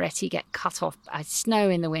parts of Imereti get cut off by snow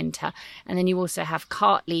in the winter. And then you also have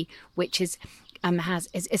Kartli, which is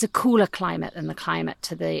a cooler climate than the climate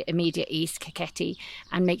to the immediate east, Kakheti,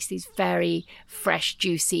 and makes these very fresh,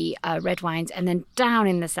 juicy red wines. And then down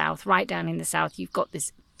in the south, right down in the south, you've got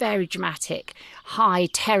this very dramatic, high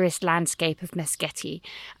terraced landscape of Meskheti,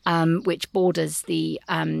 which borders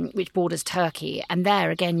Turkey. And there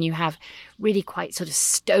again, you have really quite sort of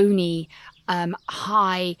stony,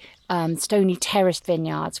 high, stony terraced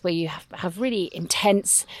vineyards where you have really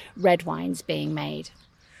intense red wines being made.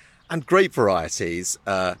 And grape varieties,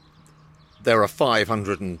 there are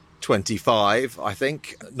 525, I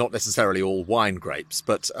think, not necessarily all wine grapes,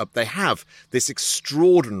 but they have this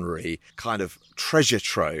extraordinary kind of treasure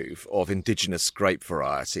trove of indigenous grape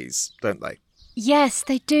varieties, don't they? Yes,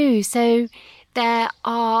 they do. So there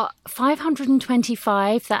are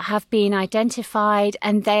 525 that have been identified,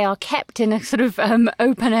 and they are kept in a sort of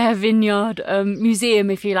open-air vineyard museum,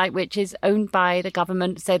 if you like, which is owned by the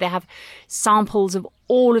government. So they have samples of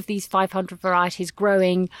all of these 500 varieties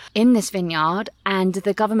growing in this vineyard. And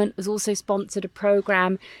the government has also sponsored a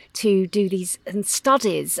program to do these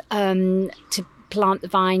studies to plant the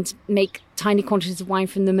vines, make tiny quantities of wine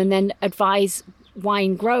from them, and then advise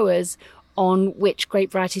wine growers on which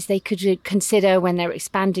grape varieties they could consider when they're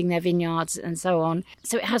expanding their vineyards and so on.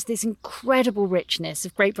 So it has this incredible richness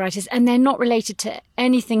of grape varieties, and they're not related to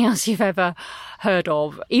anything else you've ever heard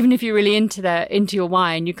of. Even if you're really into your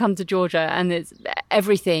wine, you come to Georgia and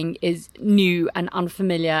everything is new and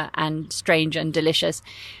unfamiliar and strange and delicious.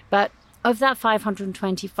 But of that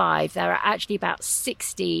 525, there are actually about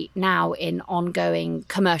 60 now in ongoing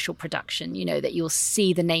commercial production, that you'll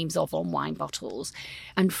see the names of on wine bottles.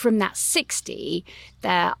 And from that 60,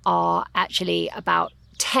 there are actually about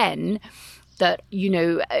 10 that,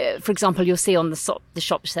 for example, you'll see on the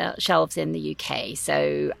shop shelves in the UK.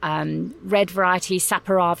 So red variety,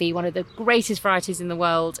 Saperavi, one of the greatest varieties in the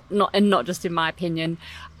world, not just in my opinion.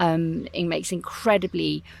 It makes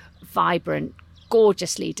incredibly vibrant,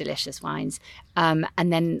 gorgeously delicious wines. And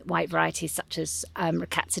then white varieties such as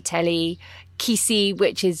Rkatsiteli, Kisi,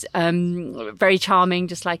 which is very charming,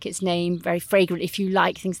 just like its name, very fragrant. If you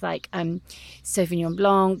like things like Sauvignon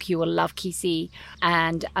Blanc, you will love Kisi.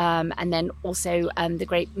 And then also the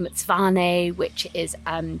grape Mtsvane, which is,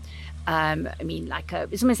 it's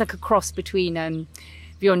almost like a cross between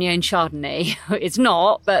Viognier and Chardonnay. It's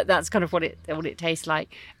not, but that's kind of what it tastes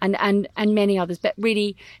like. And many others. But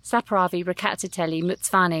really, Saperavi, Rkatsiteli,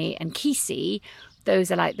 Mtsvane and Kisi,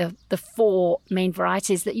 those are like the four main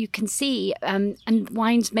varieties that you can see. And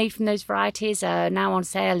wines made from those varieties are now on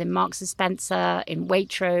sale in Marks & Spencer, in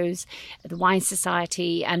Waitrose, the Wine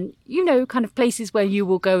Society, and, kind of places where you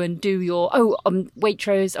will go and do your,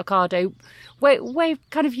 Waitrose, Ocado, where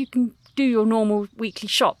kind of you can do your normal weekly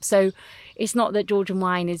shop. So it's not that Georgian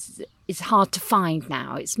wine is hard to find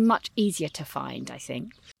now. It's much easier to find, I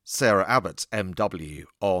think. Sarah Abbott, MW,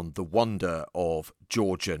 on the wonder of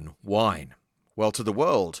Georgian wine. Well, to the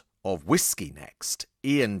world of whiskey next.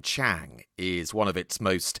 Ian Chang is one of its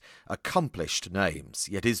most accomplished names,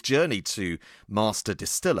 yet his journey to master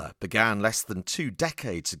distiller began less than 2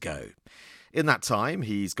 decades ago. In that time,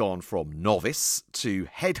 he's gone from novice to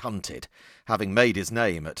headhunted, having made his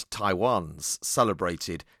name at Taiwan's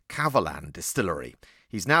celebrated Kavalan distillery.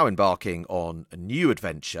 He's now embarking on a new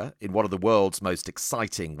adventure in one of the world's most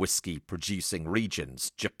exciting whiskey-producing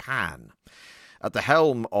regions, Japan. At the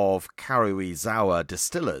helm of Karuizawa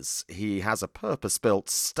Distillers, he has a purpose-built,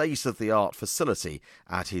 state-of-the-art facility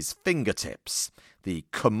at his fingertips, the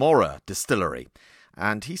Komora Distillery.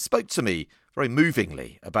 And he spoke to me very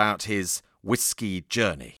movingly about his whiskey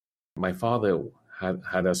journey. My father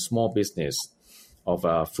had a small business of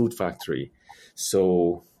a food factory,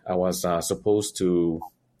 so I was supposed to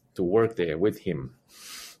work there with him.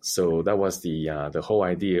 So that was the whole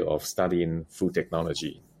idea of studying food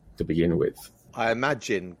technology to begin with. I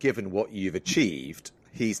imagine, given what you've achieved,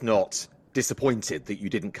 he's not disappointed that you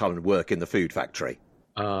didn't come and work in the food factory.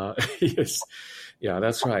 Yes, yeah,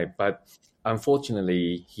 that's right. But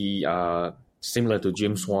unfortunately, he, similar to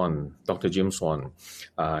Jim Swan, Dr. Jim Swan,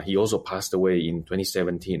 he also passed away in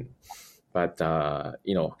 2017. But,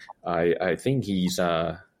 I think he's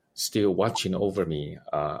still watching over me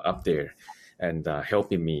up there and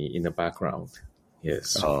helping me in the background.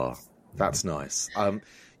 Yes. Oh, That's nice.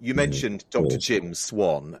 You mentioned Dr. Jim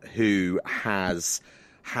Swan, who has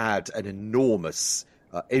had an enormous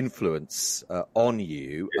influence on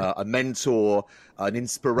you, a mentor, an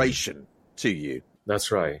inspiration to you.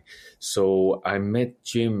 That's right. So I met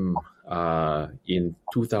Jim in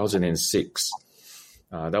 2006.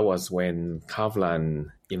 That was when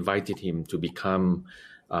Kavalan invited him to become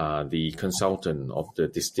the consultant of the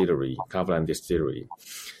distillery, Kavalan Distillery.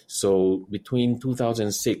 So between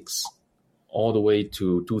 2006 all the way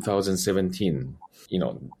to 2017,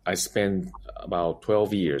 I spent about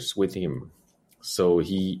 12 years with him. So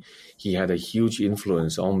he had a huge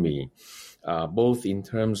influence on me, both in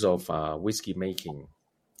terms of whiskey making,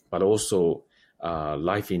 but also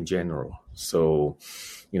life in general. So,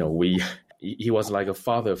 he was like a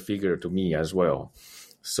father figure to me as well.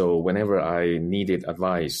 So whenever I needed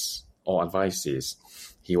advice or advices,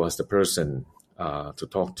 he was the person to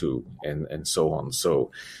talk to and so on. So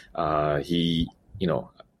I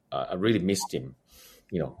really missed him.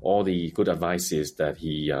 All the good advices that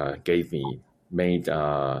he gave me made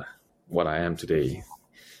what I am today.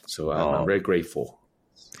 So I'm very grateful.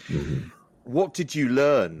 Mm-hmm. What did you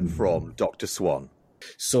learn from Dr. Swan?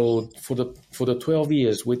 So for the 12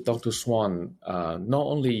 years with Dr. Swan, not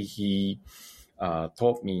only he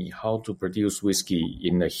taught me how to produce whiskey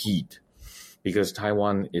in the heat, because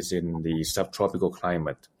Taiwan is in the subtropical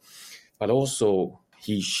climate, but also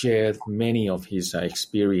he shared many of his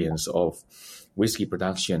experience of whiskey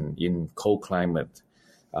production in cold climate,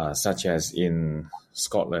 such as in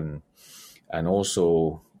Scotland and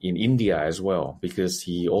also in India as well, because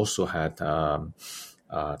he also had a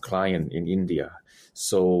client in India.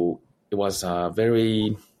 So it was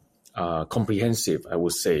very comprehensive, I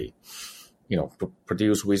would say,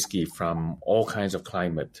 produce whiskey from all kinds of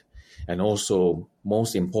climate. And also,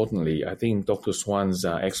 most importantly, I think Dr. Swan's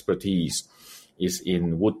expertise is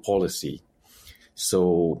in wood policy.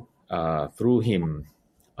 So through him,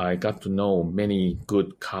 I got to know many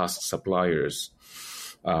good cask suppliers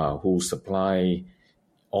who supply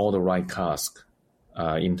all the right cask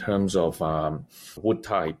in terms of wood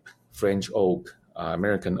type, French oak,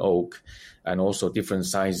 American oak, and also different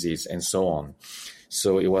sizes and so on.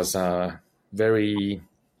 So it was very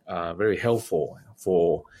helpful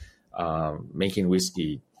for making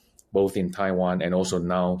whiskey, both in Taiwan and also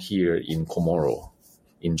now here in Komoro,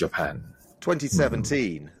 in Japan.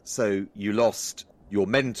 2017, so you lost your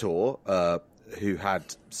mentor, who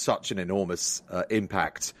had such an enormous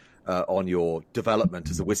impact on your development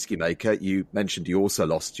as a whiskey maker. You mentioned you also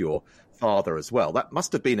lost your father as well. That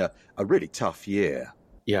must have been a really tough year.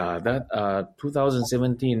 Yeah, that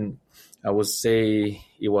 2017, I would say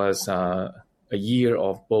it was a year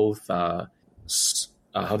of both, how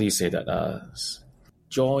do you say that,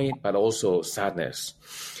 joy, but also sadness.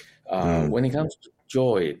 When it comes to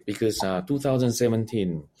joy, because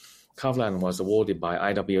 2017, Kavalan was awarded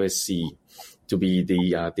by IWSC to be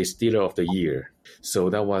the distiller of the year. So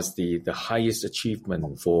that was the highest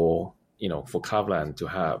achievement for Kavalan to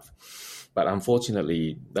have. But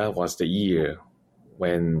unfortunately, that was the year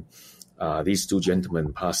when these two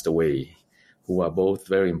gentlemen passed away, who are both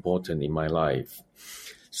very important in my life.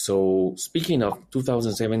 So speaking of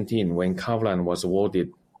 2017, when Kavalan was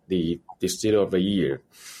awarded the Distiller of the Year,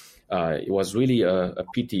 it was really a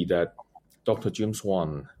pity that Dr. Jim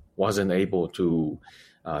Swan wasn't able to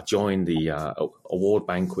join the award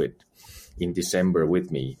banquet in December with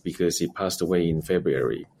me, because he passed away in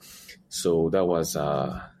February. So that was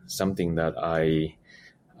something that I,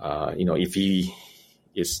 if he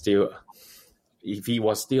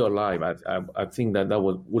was still alive, I think that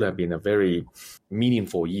would have been a very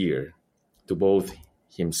meaningful year to both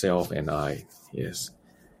himself and I. Yes.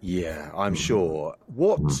 Yeah, I'm sure.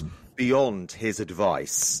 What, beyond his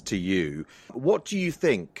advice to you, what do you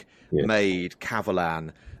think made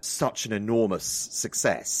Kavalan such an enormous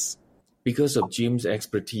success? Because of Jim's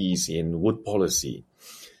expertise in wood policy.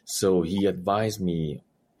 So he advised me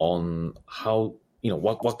on how,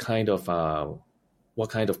 what kind of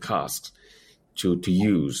casks to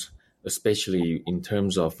use, especially in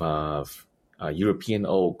terms of European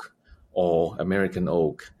oak or American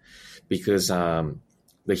oak, because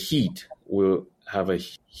the heat will have a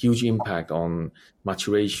huge impact on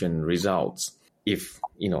maturation results if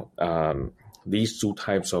these two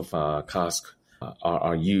types of casks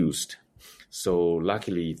are used. So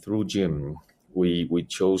luckily, through Jim, we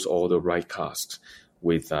chose all the right casks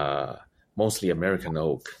with mostly American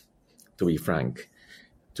oak, to be frank,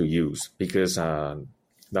 to use, because that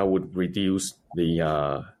would reduce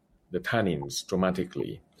the tannins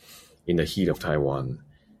dramatically in the heat of Taiwan,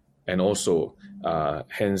 and also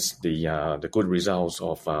hence the good results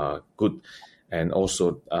of good and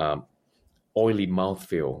also oily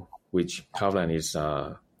mouthfeel, which Kavalan is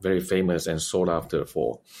very famous and sought after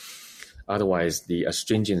for. Otherwise, the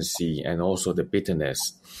astringency and also the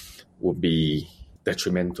bitterness would be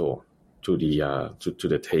detrimental to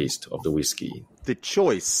the taste of the whiskey. The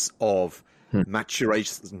choice of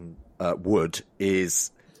maturation wood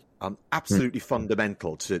is absolutely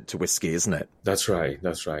fundamental to whiskey, isn't it? That's right.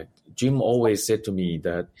 Jim always said to me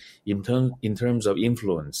that in terms of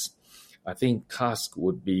influence, I think cask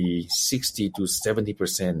would be 60 to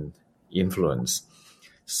 70% influence.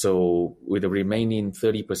 So with the remaining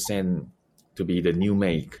 30% to be the new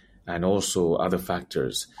make and also other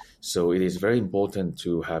factors. So it is very important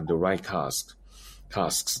to have the right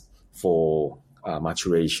casks for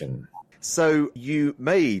maturation. So you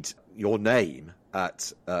made your name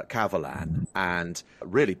at Kavalan and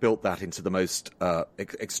really built that into the most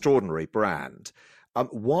extraordinary brand.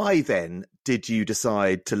 Why then did you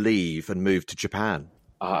decide to leave and move to Japan?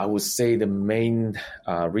 I would say the main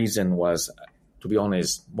reason was, to be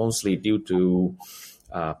honest, mostly due to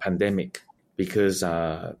pandemic. Because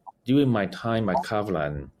during my time at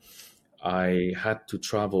Kavalan, I had to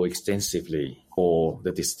travel extensively for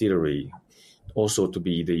the distillery, also to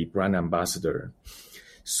be the brand ambassador.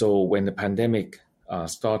 So when the pandemic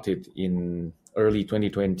started in early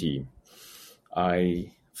 2020,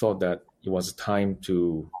 I thought that it was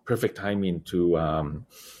perfect timing to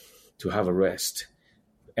have a rest.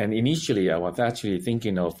 And initially, I was actually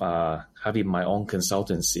thinking of having my own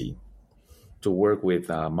consultancy to work with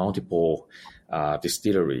multiple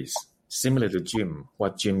distilleries, similar to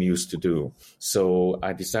what Jim used to do. So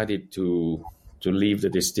I decided to leave the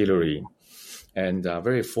distillery. And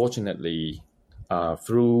very fortunately,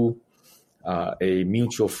 through a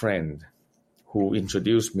mutual friend who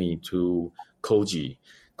introduced me to Koji.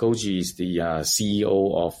 Koji is the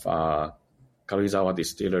CEO of Karuizawa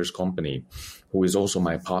Distillers Company, who is also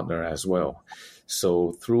my partner as well.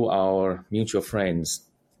 So through our mutual friends,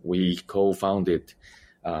 we co-founded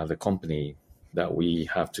the company that we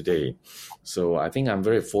have today. So I think I'm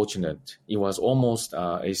very fortunate. It was almost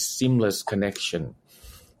a seamless connection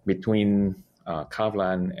between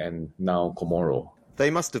Kavalan and now Komoro. They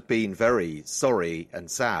must have been very sorry and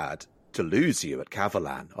sad to lose you at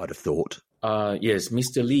Kavalan, I'd have thought. Yes,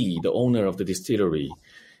 Mr. Lee, the owner of the distillery,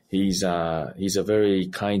 he's a very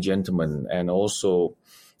kind gentleman. And also,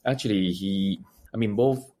 actually,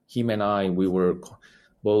 both him and I, we were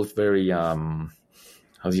both very, how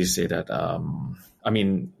do you say that?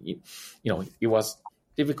 It was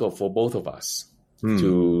difficult for both of us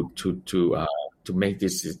to make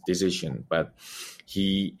this decision. But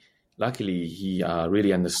luckily, he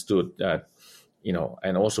really understood that,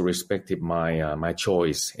 and also respected my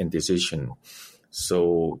choice and decision.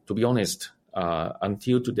 So to be honest,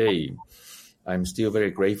 until today, I'm still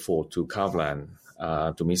very grateful to Kavalan,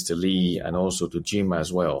 to Mr. Lee, and also to Jim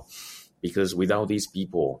as well. Because without these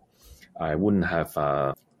people, I wouldn't have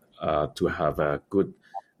to have a good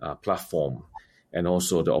platform and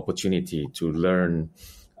also the opportunity to learn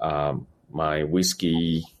my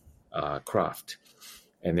whiskey craft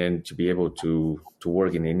and then to be able to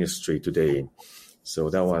work in the industry today.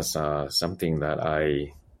 So that was something that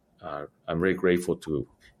I'm very grateful to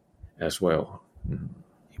as well.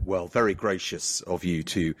 Well, very gracious of you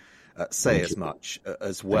to say as much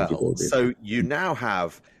as well. So you now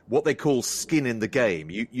have what they call skin in the game.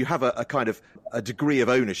 You have a kind of a degree of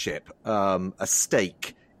ownership, a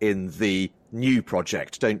stake in the new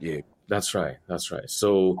project, don't you? That's right.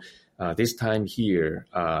 So this time here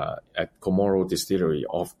at Komoro Distillery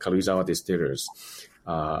of Karuizawa Distillers,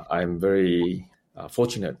 I'm very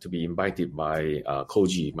fortunate to be invited by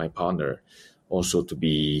Koji, my partner, also to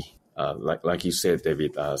be, like you said,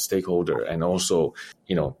 David, stakeholder. And also,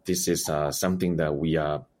 this is something that we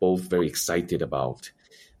are both very excited about,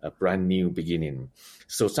 a brand new beginning.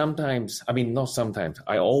 So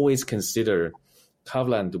I always consider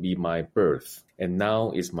Kavalan to be my birth, and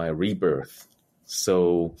now is my rebirth.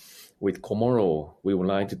 So with Komoro, we would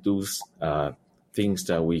like to do things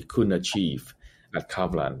that we couldn't achieve at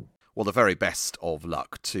Kavalan. Well, the very best of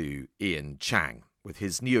luck to Ian Chang with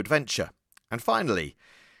his new adventure. And finally,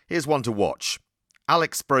 here's one to watch.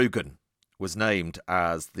 Alex Brogan was named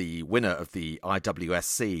as the winner of the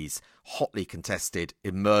IWSC's hotly contested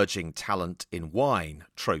Emerging Talent in Wine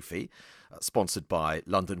trophy, sponsored by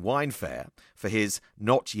London Wine Fair, for his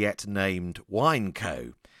Not Yet Named Wine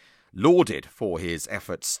Co., lauded for his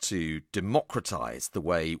efforts to democratise the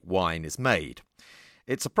way wine is made.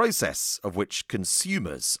 It's a process of which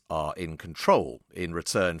consumers are in control in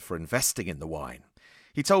return for investing in the wine.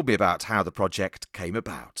 He told me about how the project came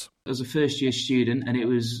about. As a first-year student, and it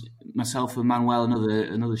was myself and Manuel,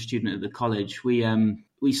 another student at the college, we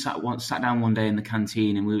we sat down one day in the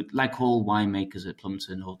canteen, and we were, like all winemakers at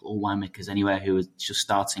Plumpton, or all winemakers anywhere who are just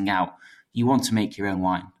starting out, you want to make your own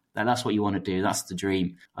wine. That's what you want to do. That's the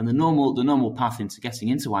dream. And the normal path into getting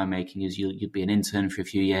into winemaking is you'd be an intern for a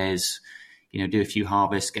few years, do a few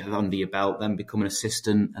harvests, get it under your belt, then become an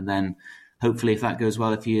assistant, and then hopefully, if that goes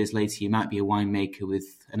well, a few years later, you might be a winemaker with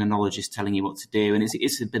an enologist telling you what to do. And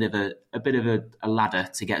it's a bit of a ladder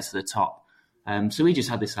to get to the top. So we just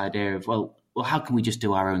had this idea of, well, how can we just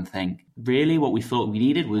do our own thing? Really, what we thought we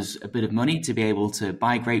needed was a bit of money to be able to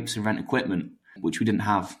buy grapes and rent equipment, which we didn't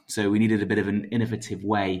have. So we needed a bit of an innovative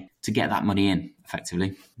way to get that money in,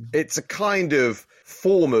 effectively. It's a kind of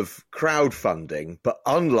form of crowdfunding, but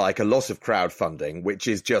unlike a lot of crowdfunding, which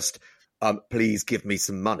is just, please give me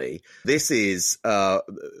some money. This is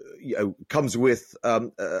comes with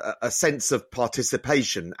a sense of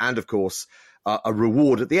participation and, of course, a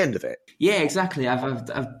reward at the end of it. Yeah, exactly.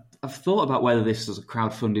 I've thought about whether this is a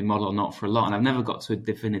crowdfunding model or not for a lot, and I've never got to a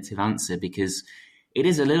definitive answer, because it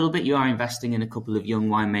is a little bit, you are investing in a couple of young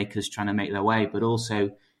winemakers trying to make their way, but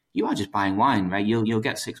also you are just buying wine, right? You'll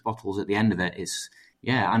get 6 bottles at the end of it.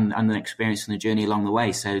 And an experience and a journey along the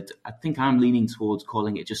way. So I think I'm leaning towards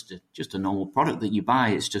calling it just a normal product that you buy.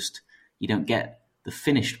 It's just you don't get the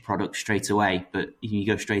finished product straight away, but you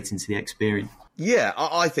go straight into the experience. Yeah,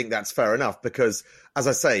 I think that's fair enough, because, as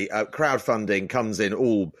I say, crowdfunding comes in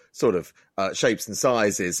all sort of shapes and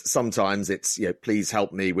sizes. Sometimes it's, please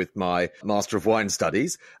help me with my Master of Wine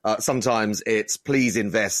studies. Sometimes it's, please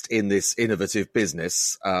invest in this innovative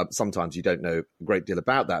business. Sometimes you don't know a great deal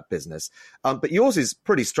about that business. But yours is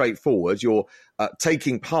pretty straightforward. You're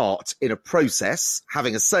taking part in a process,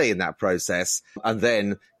 having a say in that process, and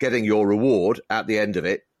then getting your reward at the end of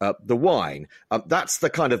it, the wine. That's the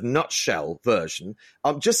kind of nutshell version.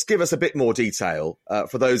 Just give us a bit more detail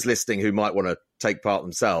for those listening who might want to take part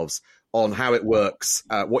themselves on how it works,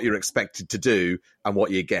 what you're expected to do and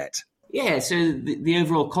what you get. Yeah, so the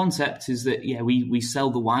overall concept is that, we sell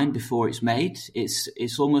the wine before it's made.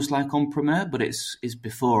 It's almost like Emprimeur, but it's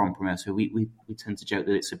before Emprimeur. So we tend to joke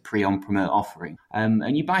that it's a pre-Emprimeur offering.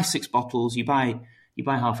 And you buy 6 bottles, you buy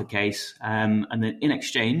half a case, and then in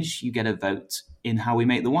exchange, you get a vote in how we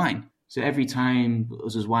make the wine. So every time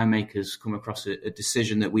us as winemakers come across a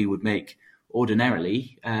decision that we would make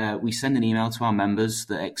ordinarily, we send an email to our members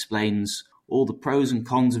that explains all the pros and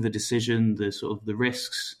cons of a decision, the sort of the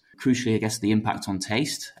risks, crucially, I guess, the impact on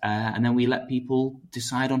taste. And then we let people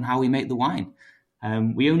decide on how we make the wine.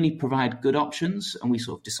 We only provide good options, and we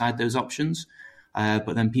sort of decide those options.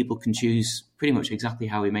 But then people can choose pretty much exactly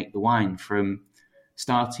how we make the wine, from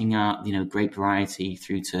starting at, grape variety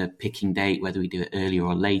through to picking date, whether we do it earlier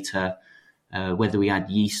or later, whether we add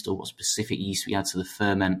yeast or what specific yeast we add to the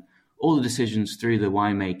ferment, all the decisions through the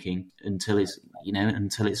winemaking until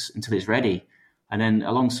it's ready. And then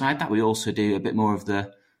alongside that, we also do a bit more of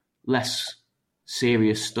the less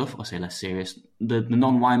serious stuff. I say less serious, the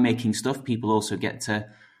non-winemaking stuff. People also get to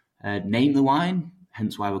name the wine,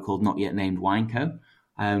 hence why we're called Not Yet Named Wine Co.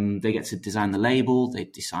 They get to design the label. They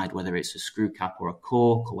decide whether it's a screw cap or a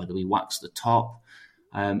cork, or whether we wax the top.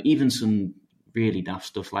 Even some really daft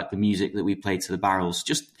stuff like the music that we play to the barrels,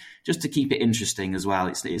 just to keep it interesting as well.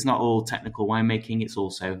 It's not all technical winemaking. It's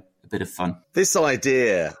also a bit of fun. This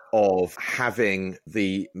idea of having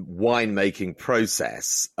the winemaking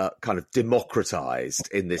process kind of democratized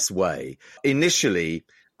in this way initially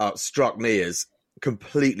struck me as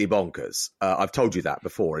completely bonkers. I've told you that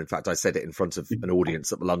before. In fact, I said it in front of an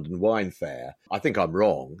audience at the London Wine Fair. I think I'm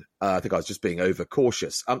wrong. I think I was just being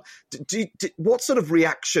overcautious. What sort of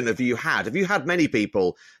reaction have you had? Have you had many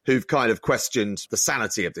people who've kind of questioned the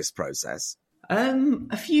sanity of this process?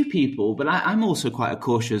 A few people, but I'm also quite a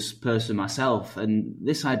cautious person myself. And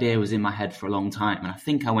this idea was in my head for a long time. And I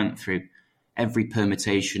think I went through every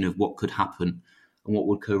permutation of what could happen and what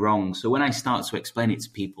would go wrong. So when I start to explain it to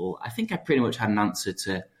people, I think I pretty much had an answer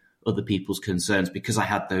to other people's concerns, because I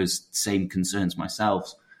had those same concerns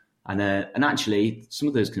myself. And actually, some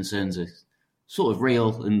of those concerns are sort of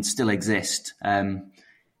real and still exist, in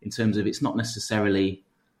terms of it's not necessarily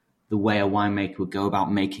the way a winemaker would go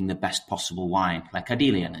about making the best possible wine. Like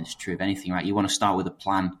ideally, and it's true of anything, right? You want to start with a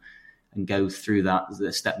plan and go through that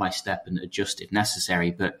step by step and adjust if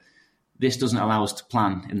necessary. But this doesn't allow us to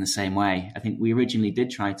plan in the same way. I think we originally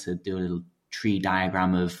did try to do a little tree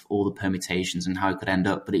diagram of all the permutations and how it could end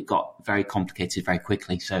up, but it got very complicated very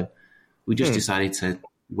quickly. So we just decided to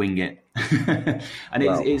wing it. And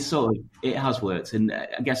it's sort of, it has worked. And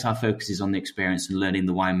I guess our focus is on the experience and learning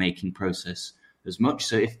the winemaking process as much.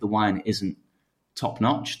 So if the wine isn't top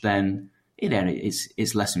notch, then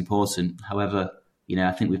it's less important. However,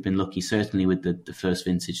 I think we've been lucky, certainly with the first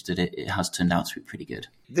vintage, that it has turned out to be pretty good.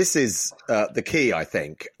 This is the key, I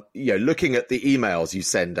think. Looking at the emails you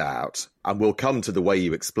send out, and we'll come to the way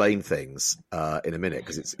you explain things in a minute,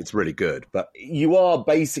 because it's really good. But you are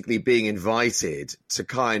basically being invited to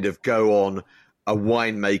kind of go on a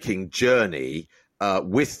winemaking journey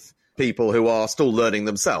with people who are still learning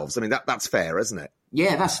themselves. I mean, that's fair, isn't it?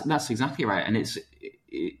 Yeah, that's exactly right. And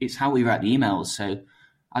it's how we write the emails. So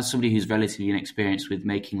as somebody who's relatively inexperienced with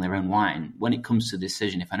making their own wine, when it comes to the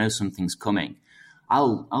decision, if I know something's coming,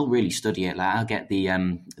 I'll really study it. Like, I'll get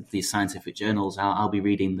the scientific journals. I'll be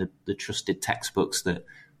reading the trusted textbooks that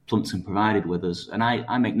Plumpton provided with us. And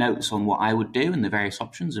I make notes on what I would do and the various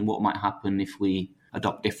options and what might happen if we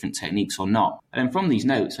adopt different techniques or not. And then from these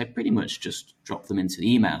notes, I pretty much just drop them into the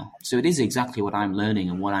email. So it is exactly what I'm learning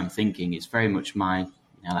and what I'm thinking. It's very much my,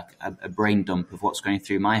 like a brain dump of what's going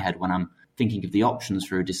through my head when I'm thinking of the options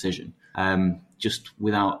for a decision, just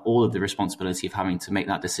without all of the responsibility of having to make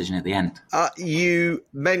that decision at the end. You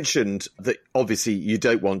mentioned that obviously you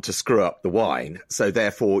don't want to screw up the wine, so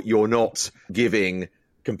therefore you're not giving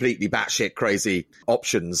completely batshit crazy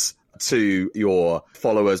options to your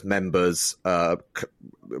followers, members,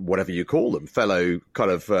 whatever you call them, fellow kind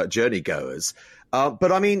of journey goers.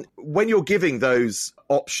 But I mean, when you're giving those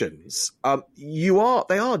options, they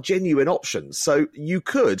are genuine options. So you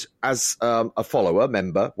could, as a follower,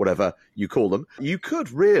 member, whatever you call them, you could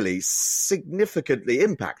really significantly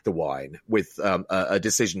impact the wine with a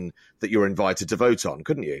decision that you're invited to vote on,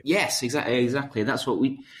 couldn't you? Yes, exactly. That's what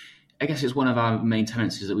I guess it's one of our main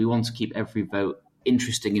tenets, is that we want to keep every vote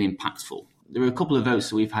interesting and impactful. There are a couple of votes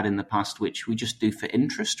that we've had in the past which we just do for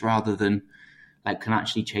interest rather than can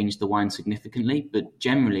actually change the wine significantly. But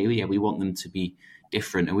generally, we want them to be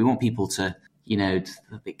different, and we want people to,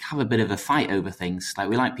 have a bit of a fight over things. Like,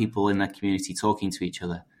 we like people in the community talking to each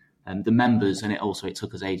other. And the members, and it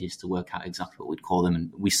took us ages to work out exactly what we'd call them.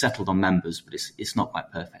 And we settled on members, but it's not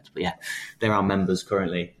quite perfect. But yeah, there are members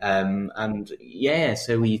currently.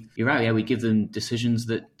 So you're right. We give them decisions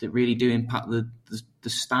that really do impact the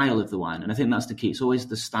style of the wine. And I think that's the key. It's always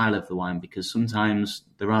the style of the wine, because sometimes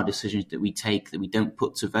there are decisions that we take that we don't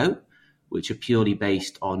put to vote, which are purely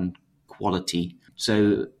based on quality.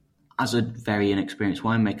 So as a very inexperienced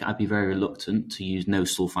winemaker, I'd be very reluctant to use no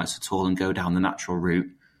sulfites at all and go down the natural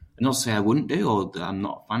route. Not to say I wouldn't do, or that I'm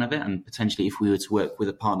not a fan of it. And potentially, if we were to work with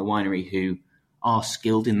a partner winery who are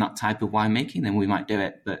skilled in that type of winemaking, then we might do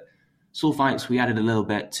it. But sulfites, we added a little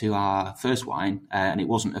bit to our first wine, and it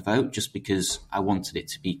wasn't a vote, just because I wanted it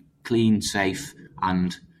to be clean, safe,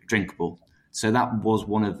 and drinkable. So that was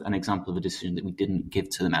an example of a decision that we didn't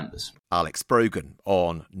give to the members. Alex Brogan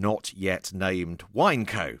on Not Yet Named Wine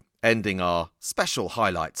Co, ending our special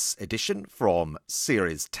highlights edition from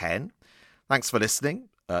Series 10. Thanks for listening.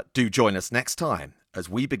 Do join us next time as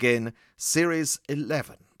we begin Series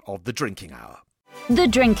 11 of The Drinking Hour. The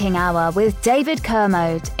Drinking Hour with David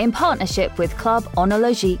Kermode, in partnership with Club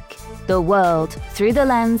Onologique. The world through the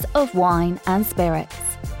lens of wine and spirits.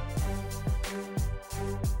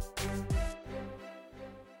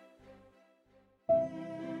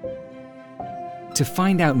 To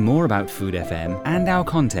find out more about Food FM and our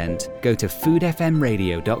content, go to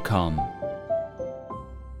foodfmradio.com.